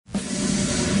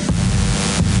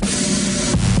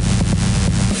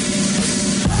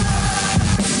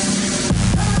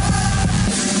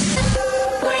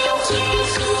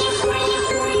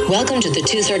Welcome to the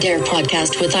Tooth or Dare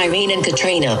podcast with Irene and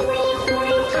Katrina.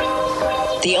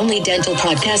 The only dental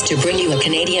podcast to bring you a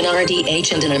Canadian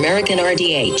RDH and an American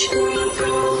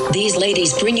RDH. These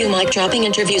ladies bring you mic-dropping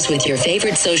interviews with your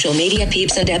favorite social media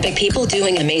peeps and epic people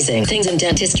doing amazing things in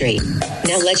dentistry.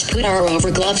 Now let's put our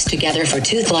rubber gloves together for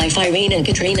Tooth Life, Irene and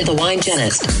Katrina, the wine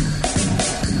genist.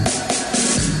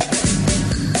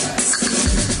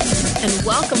 And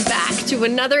welcome back to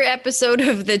another episode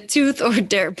of the Tooth or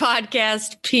Dare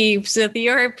podcast, peeps, with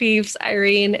your peeps,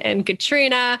 Irene and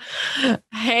Katrina.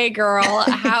 Hey, girl,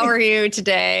 how are you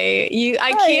today?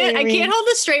 I can't hold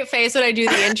a straight face when I do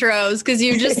the intros because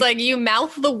you just you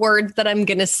mouth the words that I'm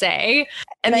gonna say,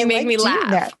 and you make me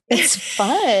laugh. That. It's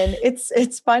fun.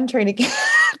 It's fun trying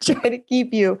to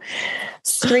keep you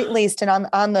straight-laced and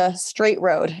on the straight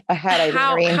road ahead.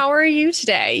 How are you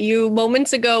today? You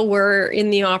moments ago were in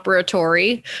the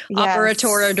operatory, yes.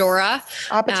 Operatora,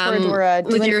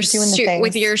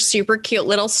 with your super cute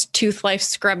little Tooth Life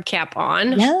scrub cap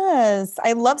on. Yes,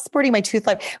 I love sporting my Tooth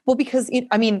Life. Well, because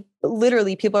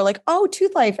literally people are like, "Oh,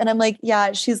 Tooth Life," and I'm like,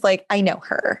 "Yeah." She's like, "I know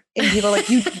her," and people are like,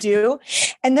 "You do?"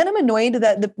 And then I'm annoyed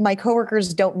that my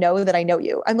coworkers don't know that I know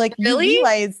you. I'm like, really? You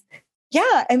realize?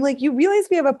 Yeah. I'm like, you realize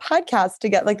we have a podcast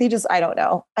together. Like I don't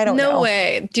know. No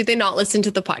way. Do they not listen to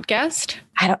the podcast?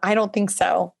 I don't think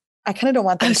so. I kind of don't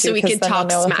want them to. So we could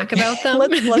talk smack about them.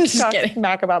 Let's talk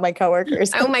smack about my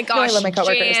coworkers. Oh my gosh, I love my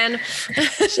coworkers.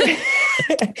 Jan.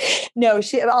 No,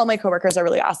 all my coworkers are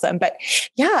really awesome. But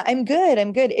yeah, I'm good.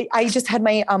 I just had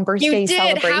my birthday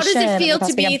celebration. How does it feel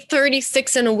to be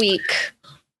 36 in a week?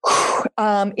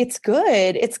 It's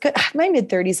good. It's good. My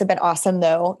mid-30s have been awesome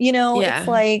though. It's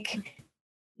like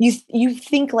you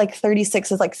think like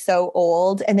 36 is like so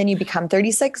old, and then you become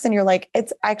 36 and you're like,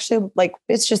 it's actually like,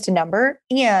 it's just a number.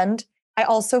 And I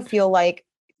also feel like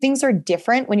things are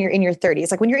different when you're in your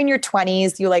 30s. Like when you're in your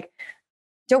 20s, you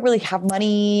don't really have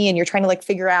money and you're trying to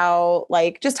figure out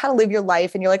just how to live your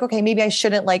life. And you're like, okay, maybe I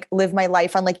shouldn't live my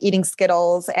life on eating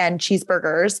Skittles and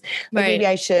cheeseburgers. Right. Maybe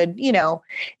I should,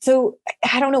 so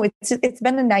I don't know. It's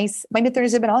been my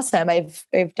mid-30s have been awesome. I've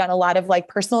done a lot of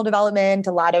personal development,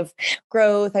 a lot of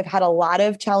growth. I've had a lot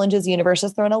of challenges. The universe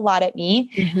has thrown a lot at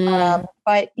me. Mm-hmm.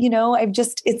 But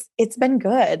it's been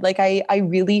good. I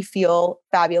really feel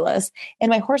fabulous. And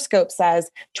my horoscope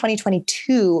says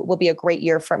 2022 will be a great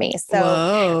year for me. So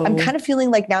whoa. I'm kind of feeling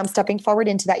like now I'm stepping forward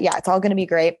into that. Yeah, it's all going to be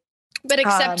great. But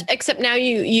except now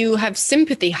you have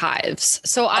sympathy hives.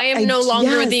 So I am no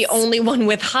longer the only one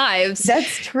with hives.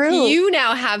 That's true. You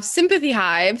now have sympathy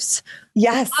hives.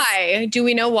 Yes. Why? Do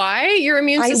we know why your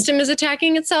immune system is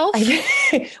attacking itself?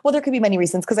 Well, there could be many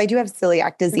reasons because I do have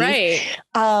celiac disease. Right.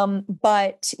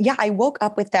 But yeah, I woke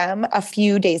up with them a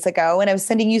few days ago and I was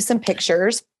sending you some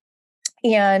pictures.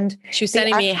 And she was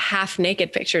sending me half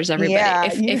naked pictures, everybody. Yeah,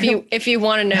 if you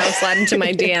want to know, slide into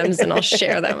my DMs and I'll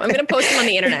share them. I'm going to post them on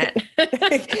the internet.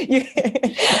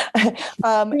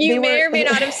 You may or may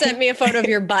not have sent me a photo of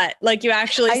your butt. You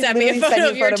actually sent me a photo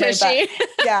of your tushy.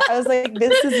 Yeah. I was like,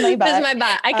 this is my butt. This is my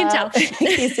butt. I can tell.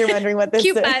 In case you're wondering what this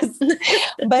Cute is. Butt.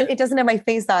 But it doesn't have my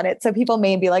face on it. So people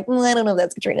may be like, I don't know if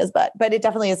that's Katrina's butt, but it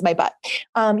definitely is my butt.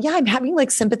 Yeah, I'm having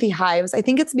sympathy hives. I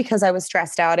think it's because I was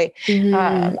stressed out. I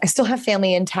still have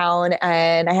family in town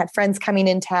and I had friends coming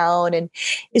in town and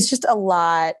it's just a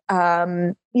lot.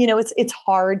 It's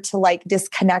hard to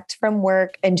disconnect from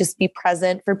work and just be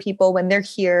present for people when they're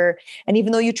here. And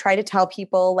even though you try to tell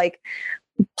people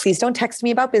please don't text me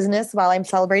about business while I'm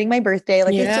celebrating my birthday. I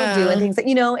still do and things and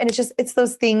it's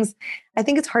those things. I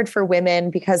think it's hard for women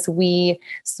because we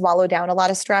swallow down a lot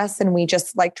of stress and we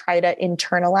just try to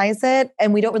internalize it.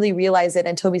 And we don't really realize it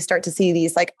until we start to see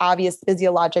these obvious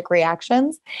physiologic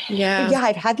reactions. Yeah. Yeah.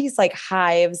 I've had these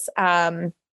hives.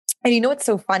 And what's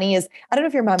so funny is, I don't know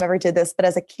if your mom ever did this, but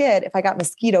as a kid, if I got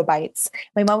mosquito bites,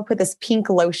 my mom would put this pink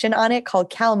lotion on it called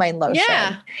calamine lotion.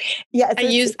 Yeah. Yeah.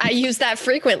 I use that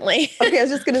frequently. Okay. I was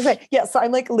just going to say, yeah. So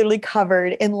I'm literally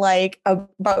covered in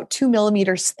about 2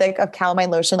 millimeters thick of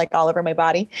calamine lotion, all over my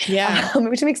body. Yeah.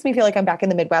 Which makes me feel like I'm back in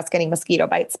the Midwest getting mosquito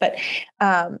bites. But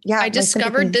yeah. I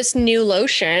discovered this new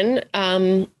lotion.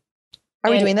 Are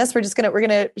we doing this? We're going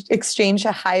to exchange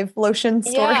a hive lotion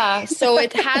story. Yeah. So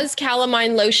it has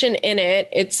calamine lotion in it.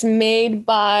 It's made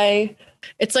by,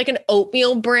 it's an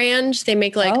oatmeal brand. They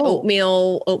make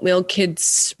oatmeal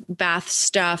kids bath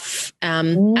stuff.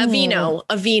 Aveeno.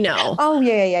 Oh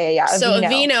yeah. So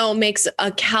Aveeno makes a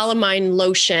calamine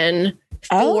lotion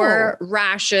for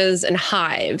rashes and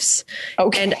hives.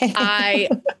 Okay. And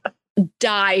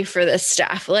die for this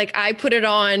stuff. Like I put it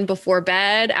on before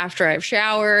bed, after I've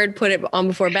showered, put it on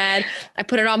before bed. I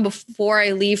put it on before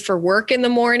I leave for work in the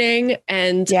morning.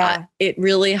 And it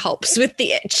really helps with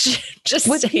the itch. Just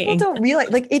what saying. People don't realize,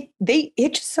 like they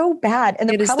itch so bad. And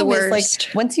the problem is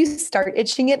like, once you start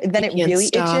itching it, then it really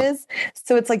itches.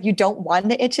 So it's like, you don't want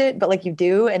to itch it, but like you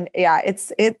do. And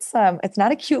it's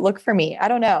not a cute look for me. I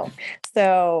don't know.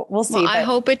 So we'll see. Well, I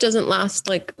hope it doesn't last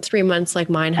like 3 months like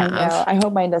mine have. I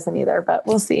hope mine doesn't either, but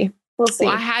we'll see. We'll see.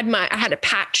 Well, I had a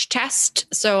patch test.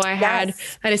 So I had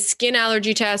a skin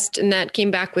allergy test, and that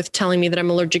came back with telling me that I'm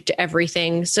allergic to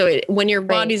everything. So when your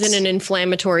body's in an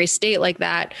inflammatory state like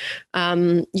that,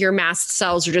 your mast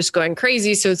cells are just going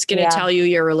crazy. So it's going to tell you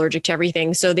you're allergic to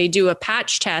everything. So they do a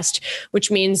patch test,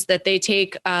 which means that they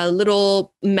take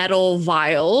little metal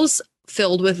vials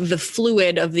filled with the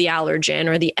fluid of the allergen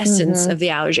or the essence of the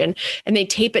allergen, and they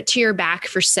tape it to your back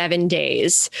for 7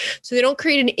 days. So they don't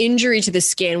create an injury to the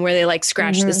skin where they like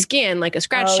scratch the skin like a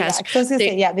scratch test.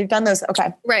 They've done those.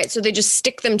 Okay. Right. So they just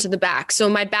stick them to the back. So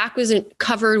my back was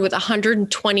covered with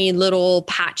 120 little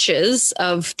patches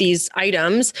of these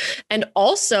items. And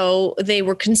also they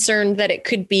were concerned that it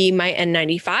could be my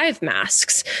N95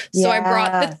 masks. So I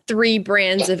brought the 3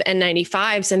 brands of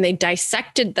N95s, and they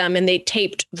dissected them and they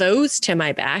taped those to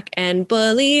my back. And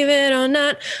believe it or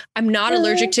not, I'm not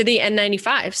allergic to the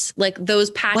N95s. Like those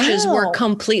patches were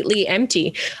completely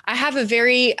empty. I have a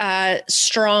very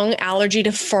strong allergy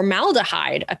to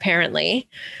formaldehyde, apparently,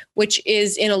 which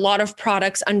is in a lot of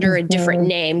products under a different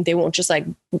name. They won't just like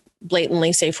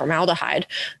blatantly say formaldehyde.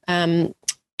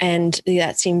 And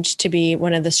that seemed to be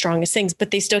one of the strongest things,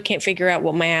 but they still can't figure out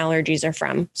what my allergies are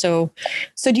from. So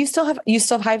do you still have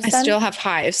hives? I still have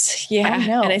hives.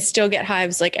 Yeah. And I still get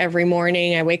hives like every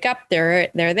morning. I wake up, they're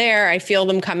there. I feel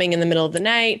them coming in the middle of the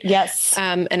night. Yes.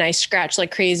 And I scratch like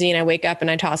crazy, and I wake up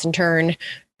and I toss and turn.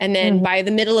 And then by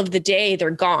the middle of the day, they're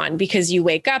gone, because you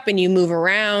wake up and you move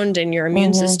around and your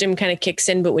immune system kind of kicks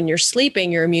in. But when you're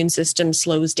sleeping, your immune system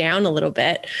slows down a little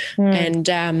bit.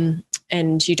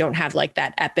 And you don't have like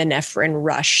that epinephrine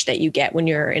rush that you get when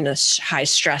you're in a high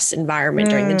stress environment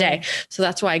during the day. So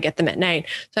that's why I get them at night.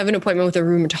 So I have an appointment with a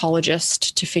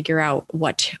rheumatologist to figure out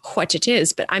what it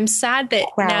is. But I'm sad that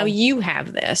now you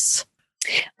have this.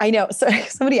 I know. So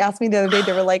somebody asked me the other day,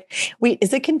 they were like, wait,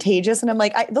 is it contagious? And I'm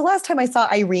like, the last time I saw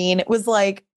Irene was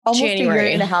like almost January. a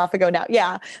year and a half ago now.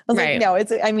 Yeah. I was like, no, I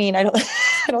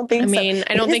don't think so.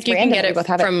 I don't think you can get it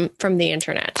from the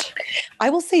internet. I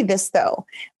will say this though.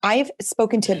 I've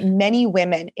spoken to many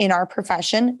women in our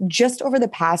profession just over the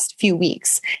past few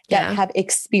weeks that have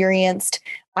experienced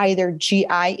either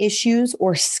GI issues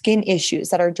or skin issues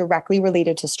that are directly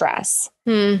related to stress.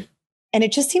 And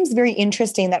it just seems very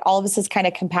interesting that all of this is kind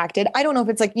of compacted. I don't know if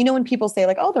it's like, when people say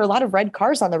like, oh, there are a lot of red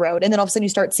cars on the road, and then all of a sudden you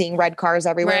start seeing red cars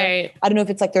everywhere. Right. I don't know if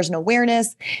it's like there's an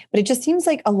awareness, but it just seems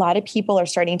like a lot of people are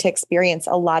starting to experience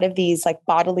a lot of these like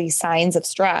bodily signs of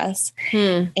stress.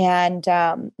 And, and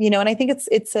I think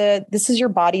this is your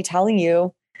body telling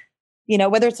you,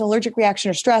 whether it's an allergic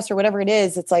reaction or stress or whatever it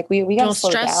is, it's like, we got to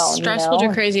slow down. Stress will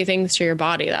do crazy things to your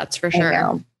body. That's for sure.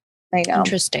 I know.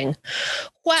 Interesting.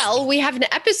 Well, we have an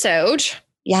episode.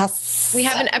 Yes. We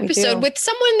have an episode with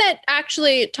someone that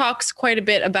actually talks quite a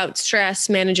bit about stress,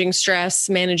 managing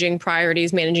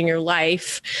priorities, managing your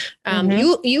life.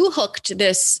 You hooked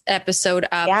this episode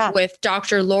up with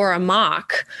Dr. Laura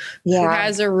Mock, who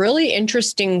has a really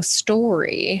interesting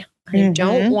story. I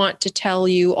don't want to tell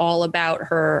you all about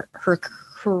her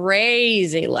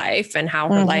crazy life and how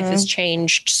her life has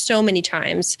changed so many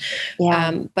times.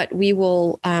 But we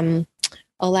will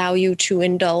allow you to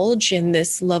indulge in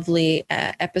this lovely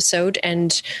episode,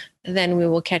 and then we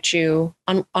will catch you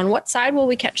on what side will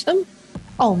we catch them?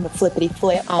 On the flippity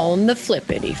flip. On the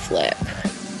flippity flip.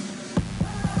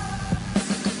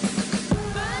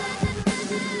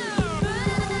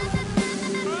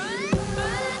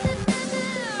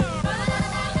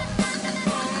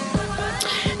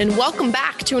 And welcome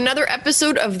back to another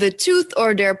episode of the Tooth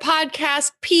or Dare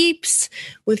podcast, peeps,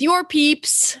 with your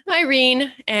peeps,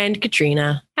 Irene and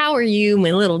Katrina. How are you,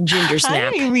 my little ginger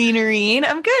snap? Hi, Irene.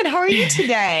 I'm good. How are you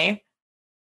today?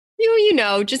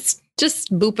 Just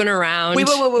booping around with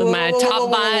my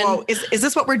top bun. Is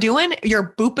this what we're doing?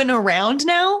 You're booping around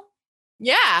now?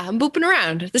 Yeah, I'm booping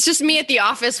around. It's just me at the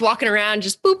office walking around,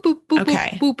 just boop, boop, boop,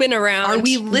 booping around. Are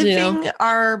we living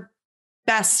our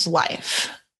best life?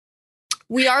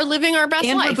 We are living our best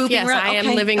life. Yes, around. I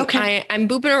am living. I'm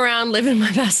booping around, living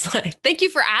my best life. Thank you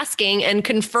for asking and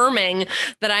confirming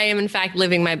that I am in fact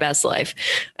living my best life.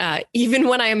 Even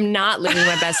when I am not living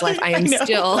my best life, I am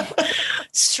still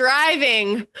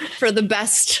striving for the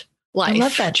best life. I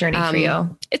love that journey for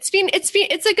you. It's been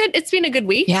a good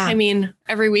week. Yeah. I mean,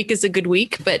 every week is a good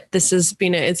week, but it's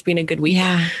been a good week.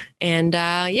 Yeah. And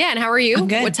and how are you? I'm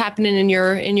good. What's happening in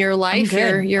your life?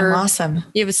 You're awesome.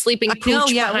 You have a sleeping pooch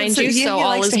behind you, so he all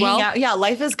likes is to well. hang out. Yeah,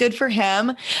 life is good for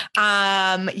him.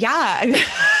 I'm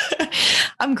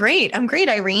great. I'm great,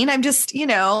 Irene. I'm just,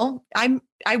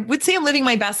 I would say I'm living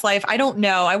my best life. I don't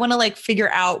know. I want to like figure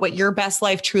out what your best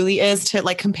life truly is to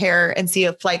like compare and see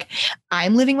if like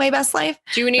I'm living my best life.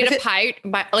 Do you need a pie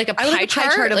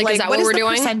chart? Of like, like is that what what is we're the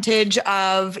doing? percentage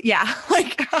of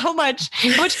like how much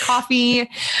coffee,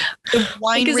 the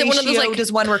wine Is it ratio one of those, like,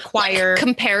 does one require?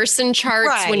 comparison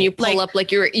charts when you pull up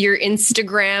like your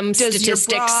Instagram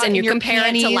statistics and you compare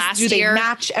it to last year? Do they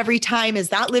match every time? Is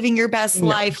that living your best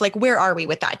life? Like, where are we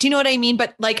with that? Do you know what I mean?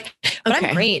 But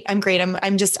I'm great.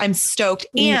 I'm stoked.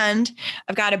 And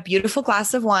I've got a beautiful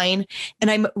glass of wine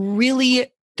and I'm really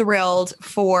thrilled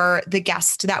for the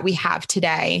guest that we have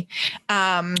today.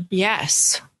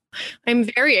 Yes. I'm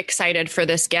very excited for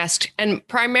this guest, and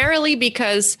primarily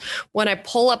because when I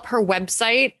pull up her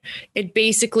website, it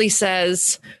basically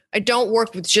says, I don't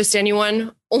work with just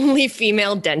anyone, only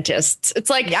female dentists. It's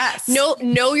like, yes,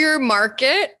 know your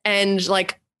market, and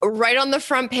like right on the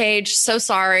front page. So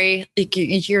sorry, like,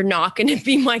 you're not going to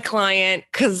be my client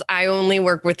because I only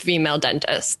work with female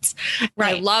dentists.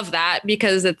 Right. I love that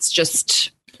because it's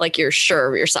just like you're sure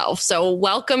of yourself. So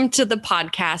welcome to the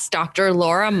podcast, Dr.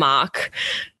 Laura Mach.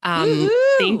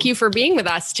 Thank you for being with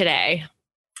us today.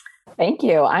 Thank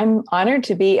you. I'm honored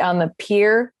to be on the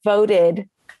peer voted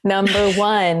number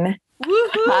one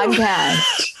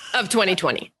podcast of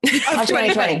 2020. Of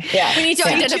 2020. Yeah. We need to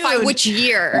identify which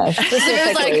year. If it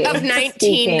was like of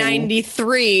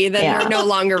 1993, then we're no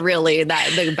longer really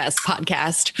the best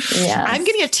podcast. Yeah. I'm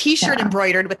getting a t-shirt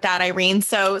embroidered with that, Irene.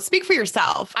 So speak for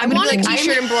yourself. I want a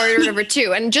t-shirt embroidered over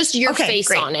too, and just your face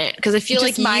on it. Because I feel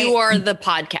like you are the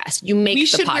podcast. You make the podcast. We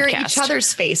should wear each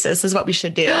other's faces is what we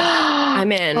should do.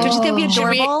 I'm in. Don't you think we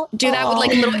adorable? Should we do that with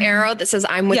like a little arrow that says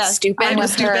I'm with stupid? I'm with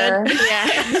stupid.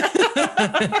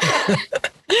 Yeah.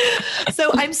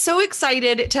 So I'm so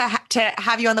excited to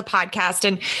have you on the podcast.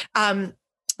 And,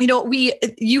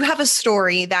 you have a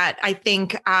story that I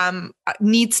think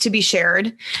needs to be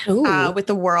shared with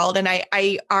the world. And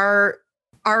our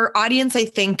audience, I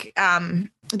think,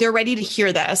 they're ready to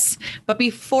hear this. But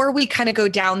before we kind of go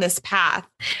down this path,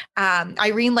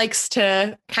 Irene likes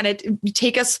to kind of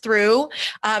take us through.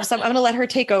 So I'm going to let her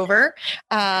take over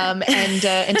and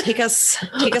take us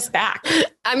back.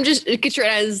 I'm just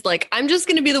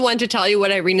going to be the one to tell you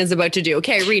what Irene is about to do.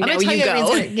 Okay, Irene, now you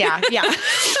go. Yeah.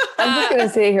 I'm just going to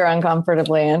sit here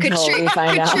uncomfortably until we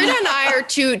find out. Katrina and I are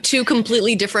two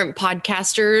completely different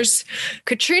podcasters.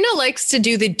 Katrina likes to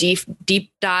do the deep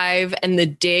dive and the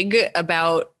dig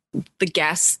about the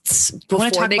guests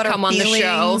before they come on the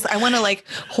show. I want to like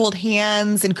hold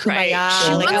hands and kumbaya. Right.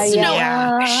 She wants to know.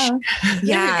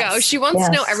 There we go. She wants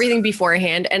to know everything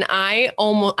beforehand. And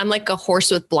I'm like a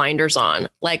horse with blinders on.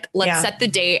 Like, let's set the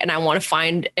date and I want to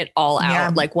find it all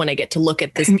out. Like when I get to look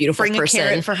at this beautiful person. Bring a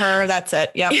carrot for her. That's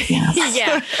it. Yep.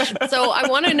 Yeah. So I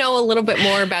want to know a little bit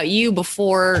more about you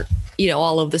before,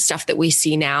 all of the stuff that we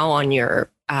see now on your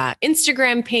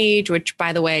Instagram page, which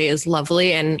by the way is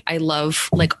lovely. And I love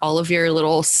like all of your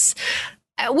little,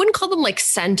 I wouldn't call them like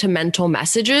sentimental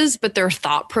messages, but they're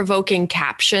thought-provoking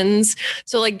captions.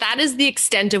 So like that is the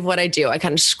extent of what I do. I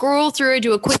kind of scroll through, I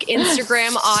do a quick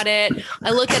Instagram audit.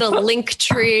 I look at a link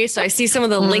tree. So I see some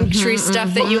of the link tree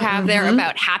stuff that you have there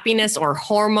about happiness or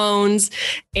hormones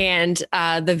and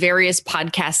the various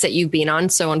podcasts that you've been on.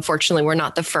 So unfortunately, we're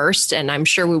not the first and I'm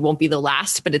sure we won't be the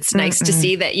last, but it's nice to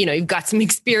see that, you've got some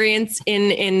experience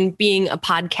in being a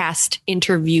podcast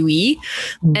interviewee.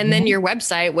 And then your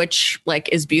website, which like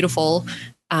is beautiful.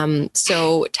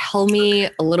 So tell me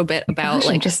a little bit about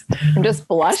I'm just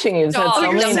blushing. You've said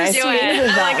so many nice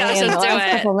things about me in the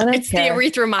last couple minutes. It's the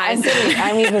erythromycin.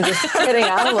 I'm even just spitting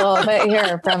out a little bit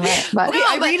here from it. But okay,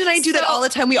 Irene and I do that all the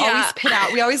time. We always spit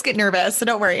out. We always get nervous. So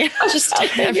don't worry. Just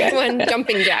everyone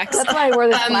jumping jacks. That's why I wear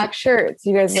the black shirts.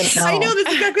 You guys wouldn't know. I know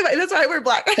that's exactly right. That's why I wear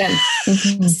black.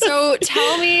 So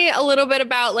tell me a little bit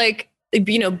about like,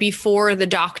 before the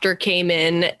doctor came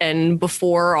in and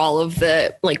before all of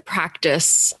the like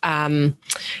practice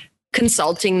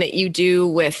consulting that you do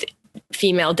with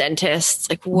female dentists,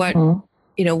 like what,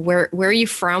 where are you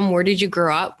from? Where did you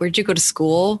grow up? Where did you go to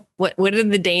school? What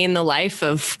did the day in the life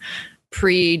of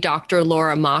pre-Dr.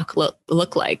 Laura Mach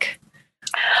look like?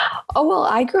 Oh, well,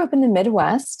 I grew up in the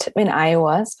Midwest, in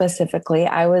Iowa specifically.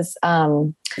 I was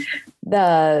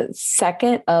the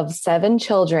second of 7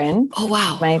 children. Oh,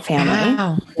 wow. My family.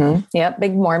 Wow. Yep.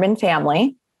 Big Mormon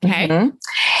family. Okay.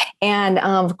 And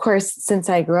of course, since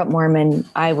I grew up Mormon,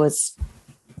 I was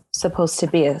supposed to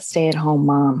be a stay-at-home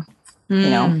mom. You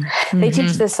know, they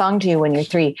teach this song to you when you're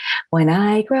 3. When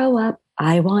I grow up,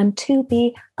 I want to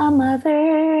be a mother.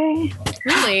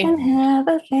 Really? And have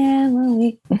a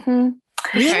family.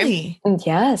 Really?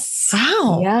 Yes.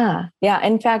 Wow. Yeah. Yeah.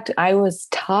 In fact, I was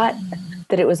taught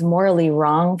that it was morally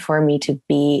wrong for me to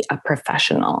be a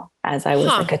professional. As I was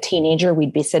like a teenager,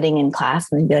 we'd be sitting in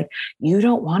class and they'd be like, you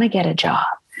don't want to get a job.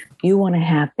 You want to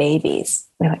have babies.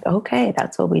 And they're like, okay,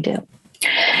 that's what we do.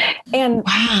 And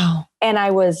wow. And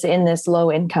I was in this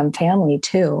low income family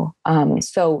too.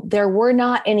 So there were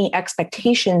not any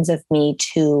expectations of me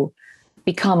to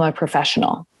become a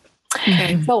professional.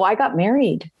 Okay. So I got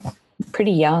married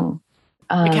pretty young.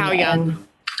 Like how young?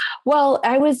 Well,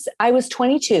 I was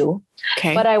 22,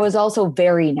 Okay. but I was also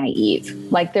very naive.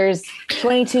 Like there's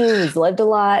 22 who's lived a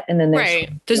lot. And then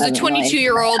there's a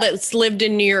 22-year-old that's lived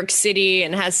in New York City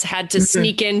and has had to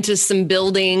sneak into some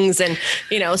buildings and,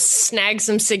 snag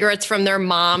some cigarettes from their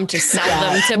mom to sell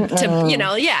them to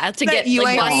to get you,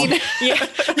 like Irene?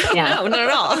 Yeah. No, not at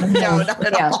all. No, not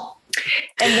at all.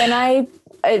 And then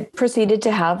I proceeded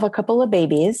to have a couple of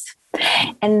babies.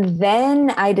 And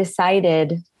then I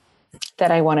decided that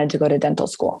I wanted to go to dental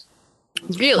school.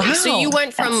 Really? Wow. So you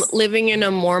went from living in a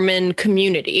Mormon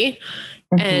community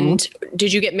and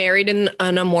did you get married in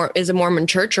a Mormon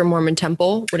church or Mormon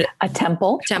temple? A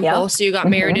temple. Temple. Yep. So you got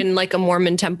married in like a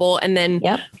Mormon temple and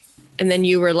then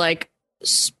you were like,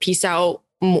 peace out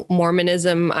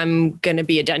Mormonism. I'm going to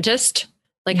be a dentist.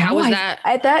 Like how was that?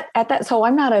 At that. So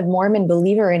I'm not a Mormon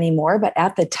believer anymore, but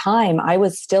at the time I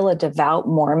was still a devout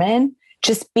Mormon,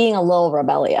 just being a little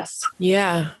rebellious.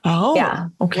 Yeah. Oh, yeah.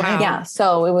 Okay. Wow. Yeah.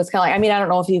 So it was kind of like, I don't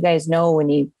know if you guys know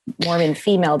any Mormon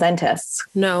female dentists.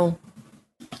 No.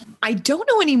 I don't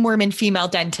know any Mormon female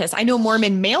dentists. I know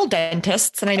Mormon male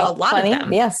dentists and I know a lot of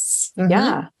them. Yes. Mm-hmm.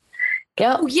 Yeah.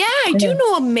 Yep. Oh, yeah. I do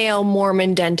know a male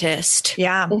Mormon dentist.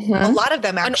 Yeah. A lot of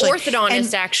them actually. An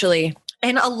orthodontist actually.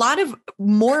 And a lot of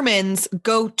Mormons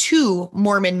go to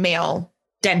Mormon male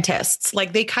dentists.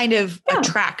 Like they kind of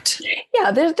attract.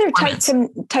 Yeah. They're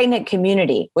tight-knit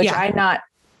community, which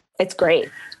it's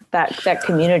great. That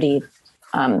community.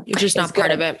 You're just not part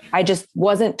of it. I just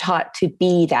wasn't taught to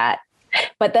be that.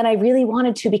 But then I really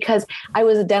wanted to because I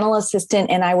was a dental assistant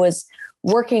and I was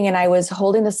working and I was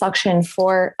holding the suction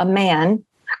for a man,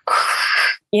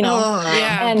 and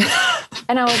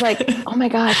I was like, oh my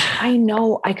gosh, I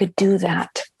know I could do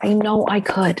that. I know I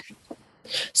could.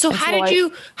 So how did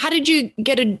you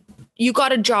you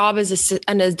got a job as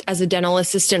a dental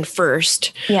assistant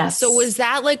first? Yes. So was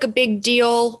that like a big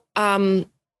deal?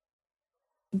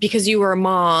 Because you were a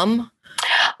mom?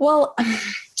 Well,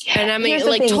 and I mean,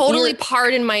 like totally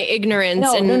pardon my ignorance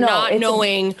not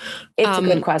knowing. It's a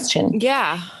good question.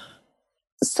 Yeah.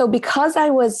 So because I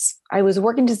was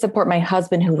working to support my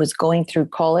husband who was going through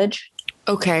college.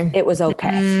 Okay. It was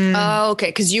okay. Oh,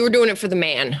 okay. Cause you were doing it for the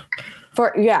man.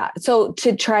 So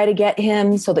to try to get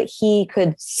him so that he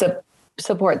could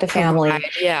support the family.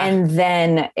 Yeah. And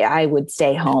then I would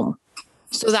stay home.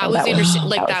 So that was interesting.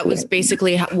 Like that was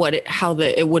basically how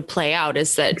it would play out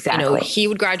is that, he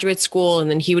would graduate school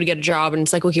and then he would get a job and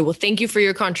it's like, okay, well, thank you for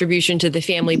your contribution to the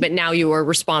family, but now you are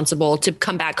responsible to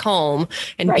come back home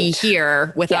and be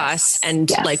here with us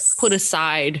and like put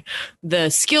aside the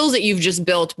skills that you've just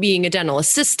built being a dental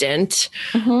assistant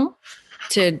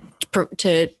to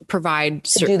provide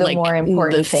to do the more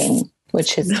important thing,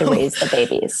 which is to raise the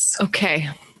babies. Okay.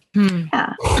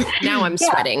 Yeah. Now I'm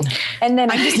sweating. And then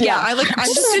I'm just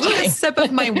taking a sip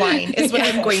of my wine is what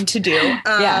I'm going to do.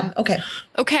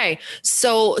 Okay.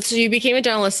 So you became a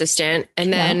dental assistant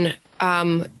and then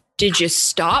did you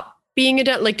stop being a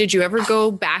dental? Like, did you ever go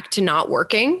back to not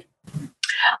working?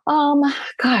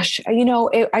 Gosh,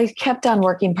 I kept on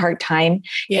working part-time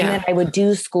and then I would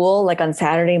do school like on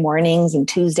Saturday mornings and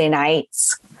Tuesday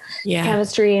nights.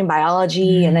 Chemistry and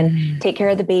biology, and then take care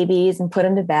of the babies and put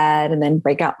them to bed and then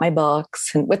break out my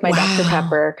books and with my Dr.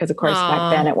 Pepper. Cause of course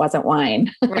back then it wasn't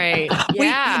wine. Right.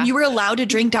 Yeah. Wait, you were allowed to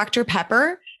drink Dr.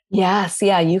 Pepper? Yes.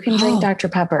 Yeah. You can drink Dr.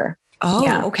 Pepper. Oh,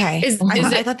 yeah. Okay.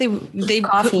 I thought they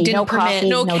coffee, didn't permit coffee,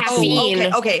 no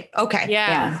caffeine. Okay.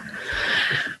 Yeah.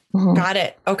 Got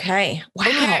it. Okay. Wow.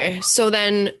 Okay. So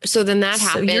then that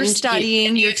happened. So you're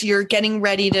studying, you're getting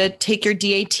ready to take your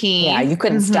DAT. Yeah. You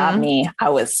couldn't stop me. I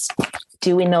was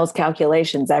doing those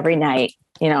calculations every night,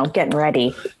 getting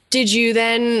ready. Did you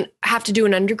then have to do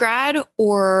an undergrad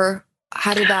or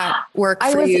how did that work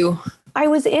for you? I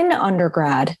was in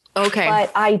undergrad. Okay.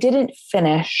 But I didn't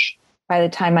finish by the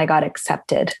time I got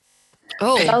accepted.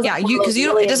 Oh, yeah. Because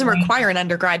it doesn't require an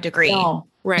undergrad degree. No.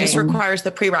 Right. It just requires the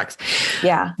prereqs.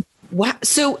 Yeah. Wow.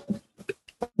 So,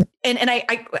 and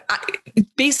I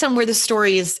based on where the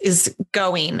story is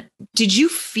going, did you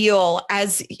feel,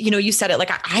 as you said it,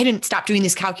 like, I didn't stop doing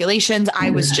these calculations. I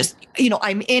was just,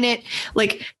 I'm in it.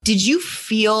 Like, did you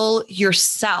feel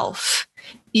yourself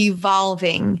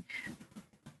evolving,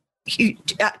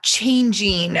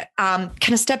 changing, kind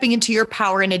of stepping into your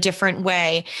power in a different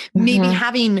way, maybe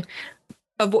having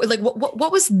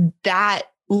what was that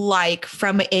like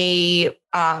from a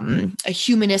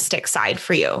humanistic side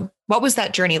for you? What was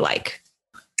that journey like?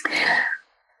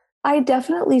 I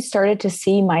definitely started to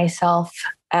see myself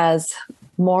as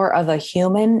more of a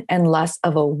human and less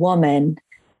of a woman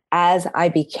as I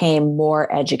became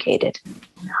more educated.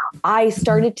 I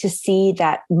started to see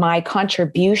that my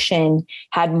contribution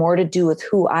had more to do with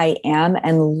who I am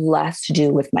and less to do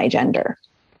with my gender.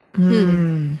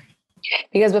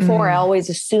 Because before I always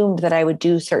assumed that I would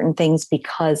do certain things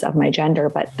because of my gender.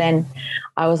 But then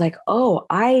I was like, oh,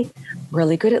 I'm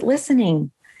really good at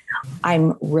listening.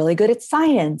 I'm really good at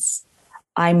science.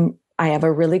 I have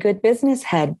a really good business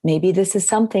head. Maybe this is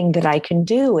something that I can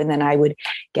do. And then I would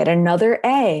get another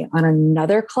A on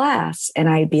another class. And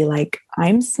I'd be like,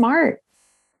 I'm smart.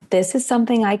 This is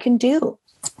something I can do.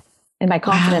 And my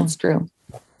confidence grew.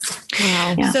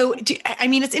 Wow. Yeah. So,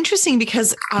 it's interesting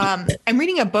because I'm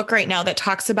reading a book right now that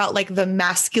talks about like the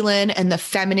masculine and the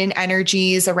feminine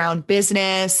energies around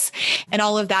business and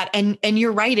all of that. And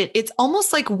you're right. It's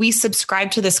almost like we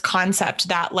subscribe to this concept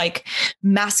that like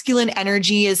masculine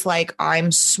energy is like,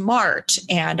 I'm smart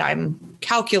and I'm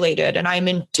calculated and I'm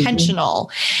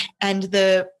intentional.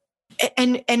 And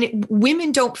and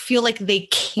women don't feel like they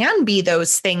can be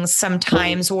those things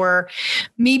sometimes, or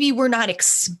maybe we're not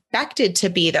expected to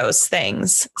be those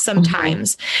things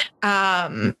sometimes.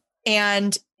 And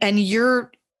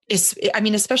you're,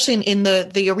 especially in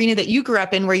the arena that you grew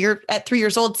up in, where you're at 3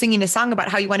 years old singing a song about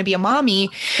how you want to be a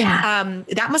mommy. Yeah.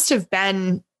 That must have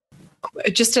been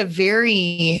just a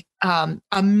very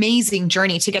amazing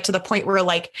journey to get to the point where,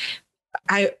 like,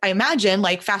 I imagine,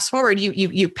 like, fast forward,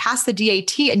 you pass the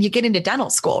DAT and you get into dental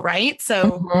school, right?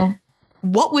 So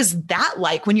what was that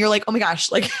like when you're like, oh my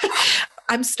gosh, like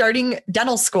I'm starting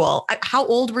dental school? How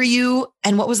old were you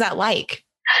and what was that like?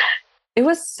 It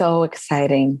was so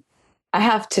exciting. I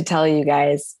have to tell you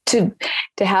guys, to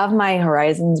have my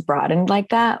horizons broadened like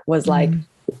that was like,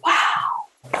 wow,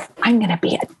 I'm going to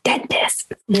be a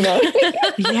dentist. Yeah.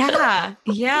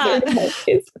 Yeah.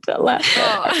 You're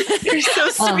so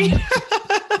sweet.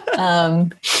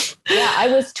 Yeah, I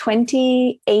was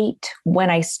 28 when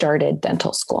I started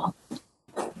dental school.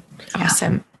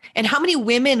 Awesome. Yeah. And how many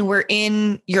women were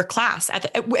in your class?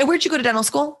 Where'd you go to dental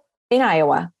school? In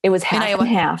Iowa. It was half and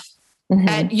half.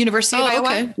 At University of Iowa?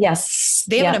 Okay. Yes.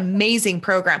 They have an amazing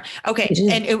program. Okay.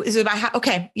 And it was about,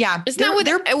 okay. Yeah. Isn't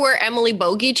that where Emily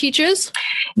Bogey teaches?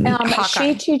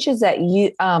 She teaches at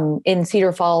in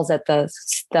Cedar Falls at the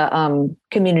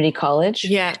community college.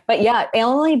 Yeah. But yeah,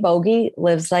 Emily Bogey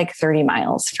lives like 30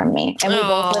 miles from me, and we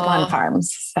both live on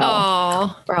farms.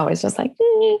 So we're always just like,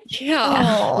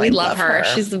 yeah. We love her.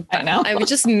 She's the best. I would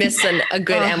just miss a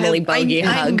good Emily Bogey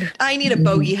hug. I need a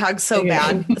Bogey hug so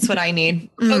bad. That's what I need.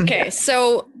 Okay.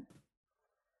 So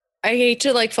I hate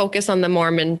to like focus on the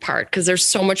Mormon part because there's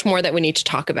so much more that we need to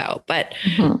talk about. But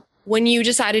when you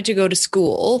decided to go to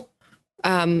school,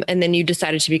 and then you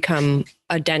decided to become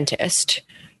a dentist,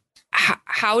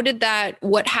 how did that,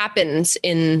 what happens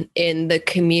in the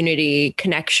community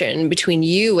connection between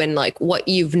you and like what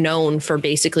you've known for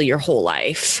basically your whole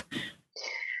life?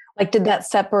 Like, did that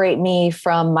separate me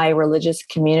from my religious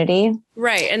community?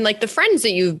 Right. And like the friends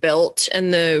that you've built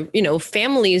and the,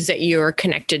 families that you're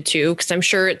connected to, because I'm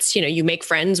sure it's, you make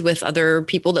friends with other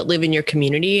people that live in your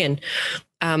community. And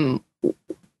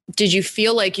did you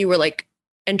feel like you were like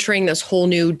entering this whole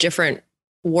new different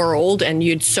world and you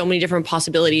had so many different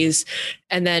possibilities,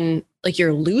 and then like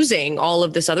you're losing all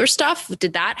of this other stuff?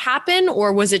 Did that happen?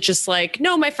 Or was it just like,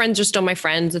 no, my friends are still my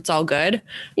friends, it's all good?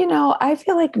 I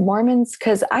feel like Mormons,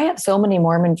 because I have so many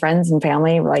Mormon friends and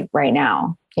family like right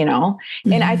now,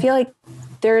 and I feel like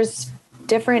there's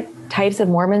different types of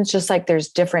Mormons, just like there's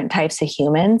different types of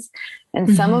humans.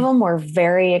 And some of them were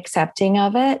very accepting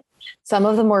of it. Some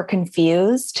of them were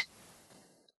confused.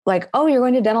 Like, oh, you're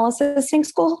going to dental assisting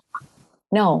school?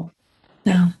 No,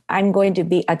 I'm going to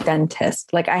be a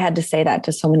dentist. Like, I had to say that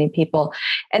to so many people.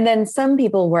 And then some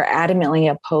people were adamantly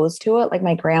opposed to it. Like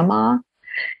my grandma,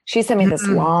 she sent me this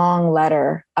long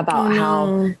letter about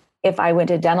how if I went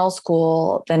to dental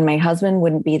school, then my husband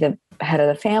wouldn't be the head of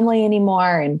the family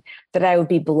anymore, and that I would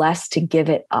be blessed to give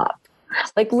it up.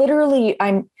 Like, literally,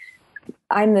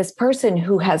 I'm this person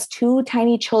who has 2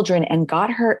 tiny children and got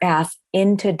her ass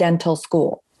into dental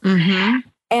school.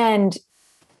 And,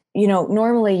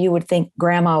 normally you would think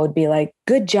grandma would be like,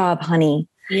 good job, honey.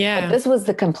 Yeah. But this was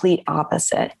the complete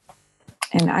opposite.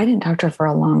 And I didn't talk to her for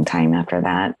a long time after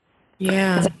that.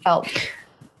 Yeah. Because I felt,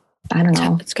 I don't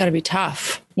know. It's got to be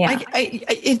tough. Yeah.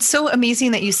 It's so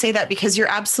amazing that you say that, because you're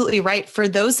absolutely right. For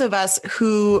those of us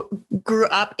who grew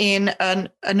up in an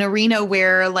arena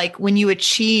where, like, when you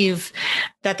achieve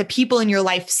that, the people in your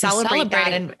life celebrate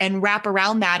that and wrap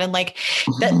around that. And like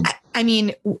that, I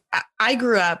mean, I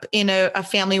grew up in a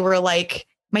family where, like,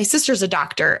 my sister's a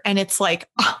doctor, and it's like,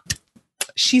 oh,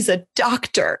 she's a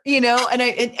doctor,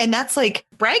 and that's like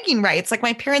bragging rights. Like,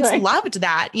 my parents loved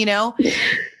that,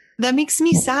 that makes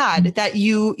me sad that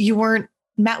you weren't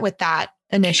met with that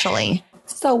initially.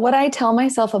 So what I tell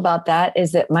myself about that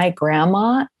is that my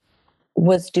grandma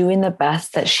was doing the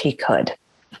best that she could.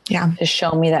 Yeah. To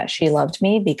show me that she loved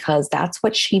me, because that's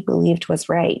what she believed was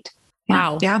right.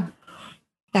 Wow. Yeah.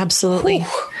 Absolutely.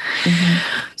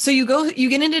 Mm-hmm. So you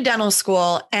get into dental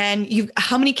school, and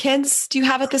how many kids do you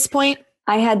have at this point?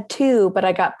 I had 2, but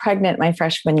I got pregnant my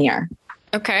freshman year.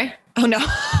 Okay. Oh no.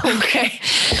 Okay.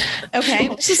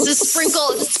 Just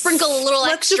sprinkle a little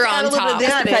extra on top.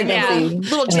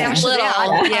 Little dash.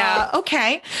 Yeah.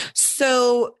 Okay.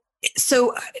 So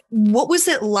what was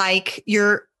it like?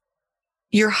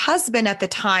 Your husband at the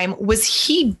time, was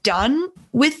he done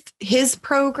with his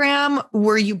program?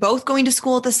 Were you both going to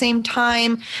school at the same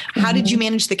time? How did you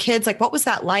manage the kids? Like, what was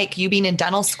that like, you being in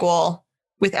dental school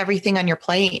with everything on your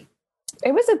plate?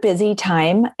 It was a busy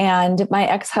time. And my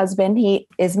ex-husband, he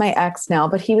is my ex now,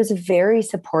 but he was very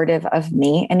supportive of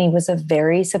me, and he was a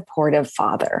very supportive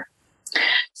father.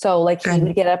 So like, he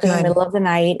would get up in the middle of the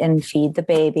night and feed the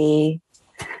baby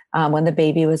when the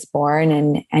baby was born.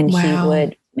 And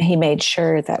he made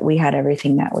sure that we had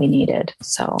everything that we needed.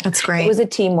 So that's great. It was a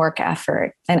teamwork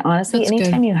effort. And honestly,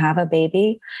 anytime you have a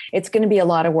baby, it's going to be a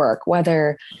lot of work,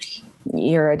 whether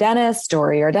you're a dentist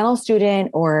or you're a dental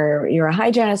student or you're a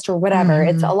hygienist or whatever.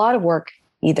 It's a lot of work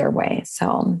either way.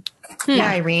 So yeah,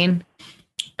 Irene.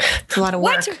 It's a lot of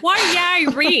work. What? Why,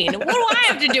 Irene? What do I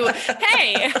have to do with?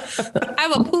 Hey, I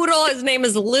have a poodle. His name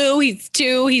is Lou. He's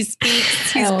 2. He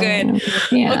speaks. He's good.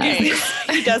 Yeah. Okay.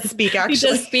 He does speak, actually. He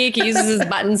does speak. He uses his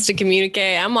buttons to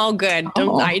communicate. I'm all good.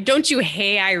 Don't you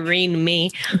hey Irene me.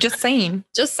 Just saying.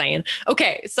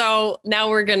 Okay. So now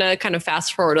we're going to kind of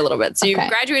fast forward a little bit. So you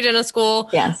graduated in school.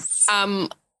 Yes.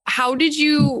 How did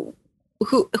you,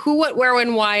 who, what, where,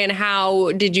 when, why, and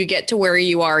how did you get to where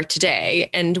you are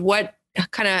today? And what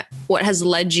has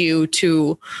led you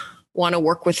to want to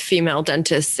work with female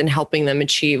dentists and helping them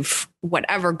achieve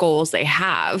whatever goals they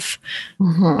have?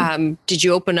 Did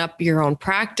you open up your own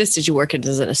practice? Did you work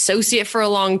as an associate for a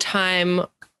long time?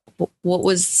 What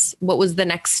was the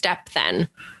next step then?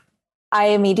 I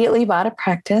immediately bought a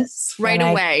practice right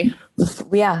away.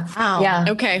 Yeah. Wow. Yeah.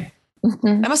 Okay.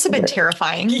 That must have been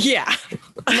terrifying. Yeah.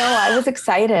 No, I was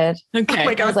excited. Okay. Oh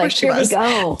my God, I was like, here we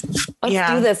go.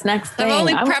 Let's do this next thing. I've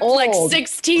only prepped like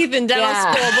 6 teeth in dental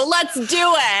school, but let's do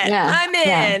it. Yeah. I'm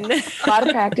in. Yeah. Bought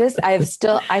a practice. I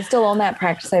still own that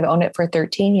practice. I've owned it for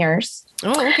 13 years.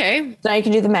 Oh, okay. So now you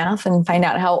can do the math and find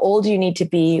out how old you need to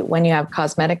be when you have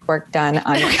cosmetic work done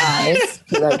on your eyes.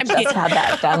 I just had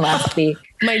that done last week.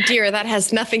 My dear, that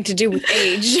has nothing to do with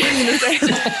age.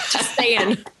 Just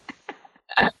saying.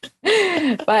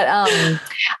 But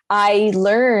I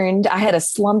learned, I had a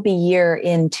slumpy year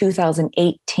in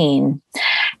 2018,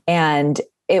 and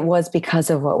it was because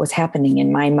of what was happening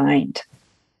in my mind.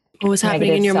 What was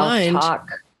happening in your mind?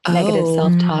 Negative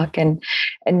self-talk and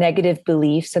negative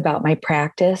beliefs about my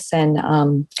practice.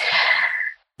 And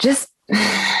just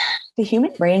the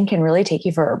human brain can really take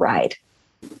you for a ride.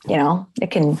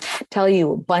 It can tell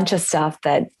you a bunch of stuff,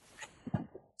 that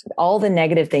all the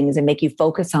negative things, and make you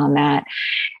focus on that.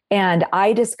 And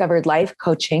I discovered life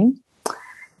coaching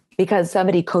because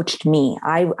somebody coached me.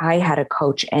 I had a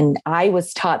coach, and I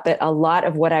was taught that a lot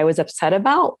of what I was upset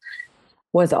about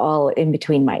was all in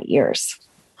between my ears.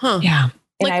 Huh. Yeah.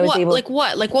 And like I was what? able,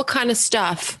 Like what kind of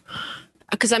stuff?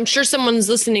 Because I'm sure someone's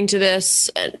listening to this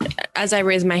as I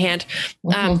raise my hand,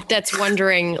 that's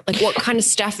wondering, like, what kind of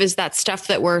stuff is that stuff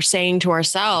that we're saying to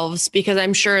ourselves? Because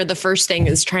I'm sure the first thing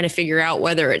is trying to figure out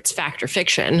whether it's fact or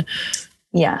fiction.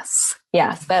 Yes.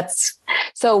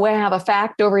 So we have a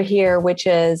fact over here, which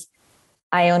is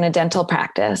I own a dental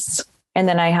practice. And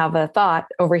then I have a thought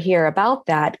over here about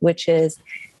that, which is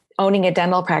owning a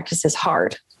dental practice is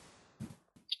hard.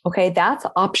 Okay, that's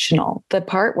optional. The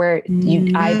part where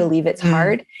I believe it's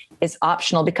hard is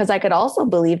optional, because I could also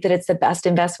believe that it's the best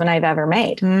investment I've ever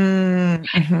made.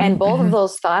 And both of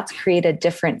those thoughts create a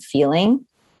different feeling.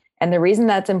 And the reason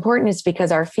that's important is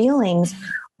because our feelings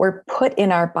were put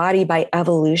in our body by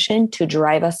evolution to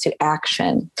drive us to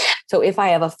action. So if I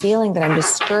have a feeling that I'm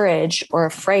discouraged or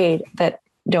afraid that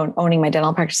owning my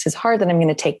dental practice is hard, then I'm going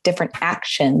to take different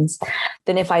actions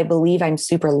than if I believe I'm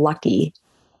super lucky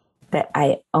that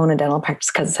I own a dental practice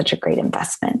because it's such a great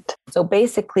investment. So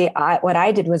basically, what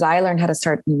I did was I learned how to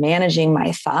start managing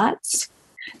my thoughts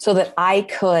so that I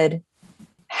could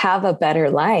have a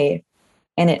better life.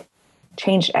 And it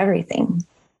changed everything.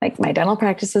 Like my dental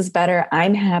practice is better.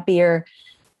 I'm happier.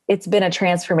 It's been a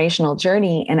transformational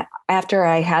journey. And after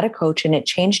I had a coach and it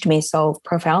changed me so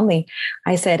profoundly,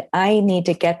 I said, I need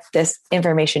to get this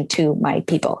information to my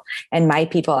people. And my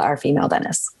people are female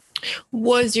dentists.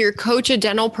 Was your coach a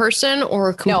dental person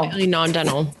or completely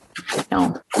non-dental?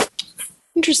 No.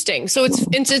 Interesting. So it's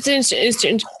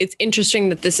interesting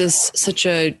that this is such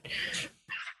a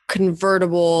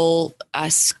convertible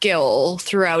skill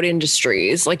throughout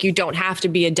industries. Like you don't have to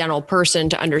be a dental person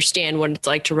to understand what it's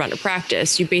like to run a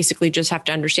practice. You basically just have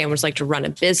to understand what it's like to run a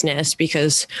business,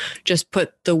 because just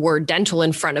put the word dental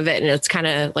in front of it and it's kind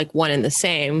of like one and the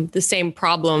same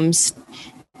problems,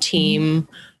 team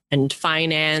and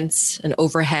finance and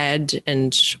overhead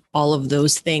and all of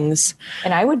those things.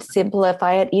 And I would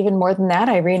simplify it even more than that,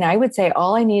 Irene. I would say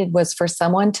all I needed was for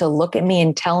someone to look at me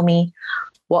and tell me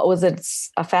what was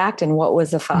a fact and what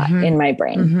was a thought in my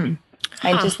brain.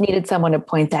 I just needed someone to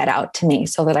point that out to me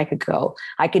so that I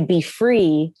could be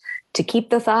free to keep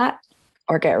the thought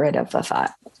or get rid of the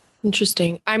thought.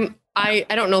 Interesting. I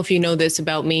don't know if you know this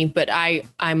about me, but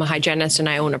I'm a hygienist and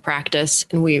I own a practice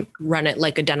and we run it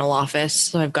like a dental office.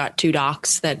 So I've got 2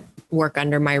 docs that work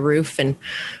under my roof, and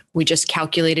we just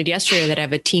calculated yesterday that I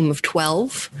have a team of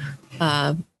 12,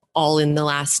 all in the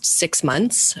last 6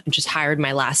 months. I just hired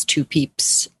my last 2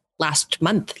 peeps last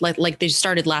month, like they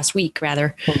started last week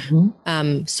rather.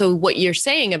 So what you're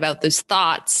saying about those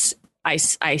thoughts, I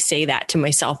say that to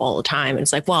myself all the time. And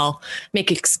it's like, well,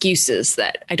 make excuses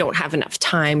that I don't have enough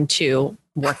time to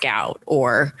work out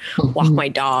or walk my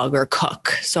dog or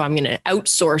cook. So I'm going to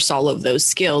outsource all of those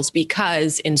skills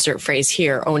because, insert phrase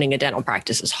here, owning a dental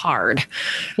practice is hard.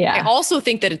 Yeah. I also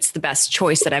think that it's the best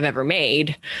choice that I've ever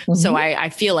made. So I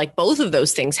feel like both of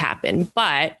those things happen,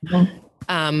 but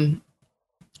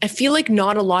I feel like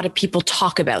not a lot of people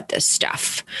talk about this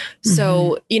stuff.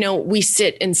 So, we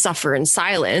sit and suffer in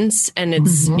silence, and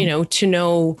it's, to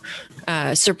no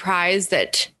surprise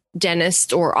that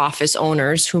dentists or office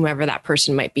owners, whomever that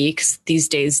person might be, because these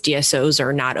days DSOs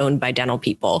are not owned by dental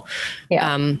people.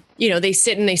 Yeah. They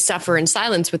sit and they suffer in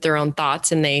silence with their own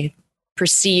thoughts, and they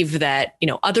perceive that,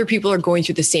 other people are going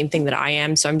through the same thing that I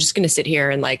am. So I'm just going to sit here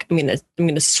and I'm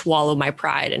going to swallow my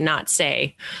pride and not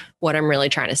say what I'm really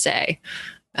trying to say.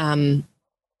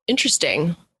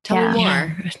 Interesting. Tell me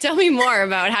more. Tell me more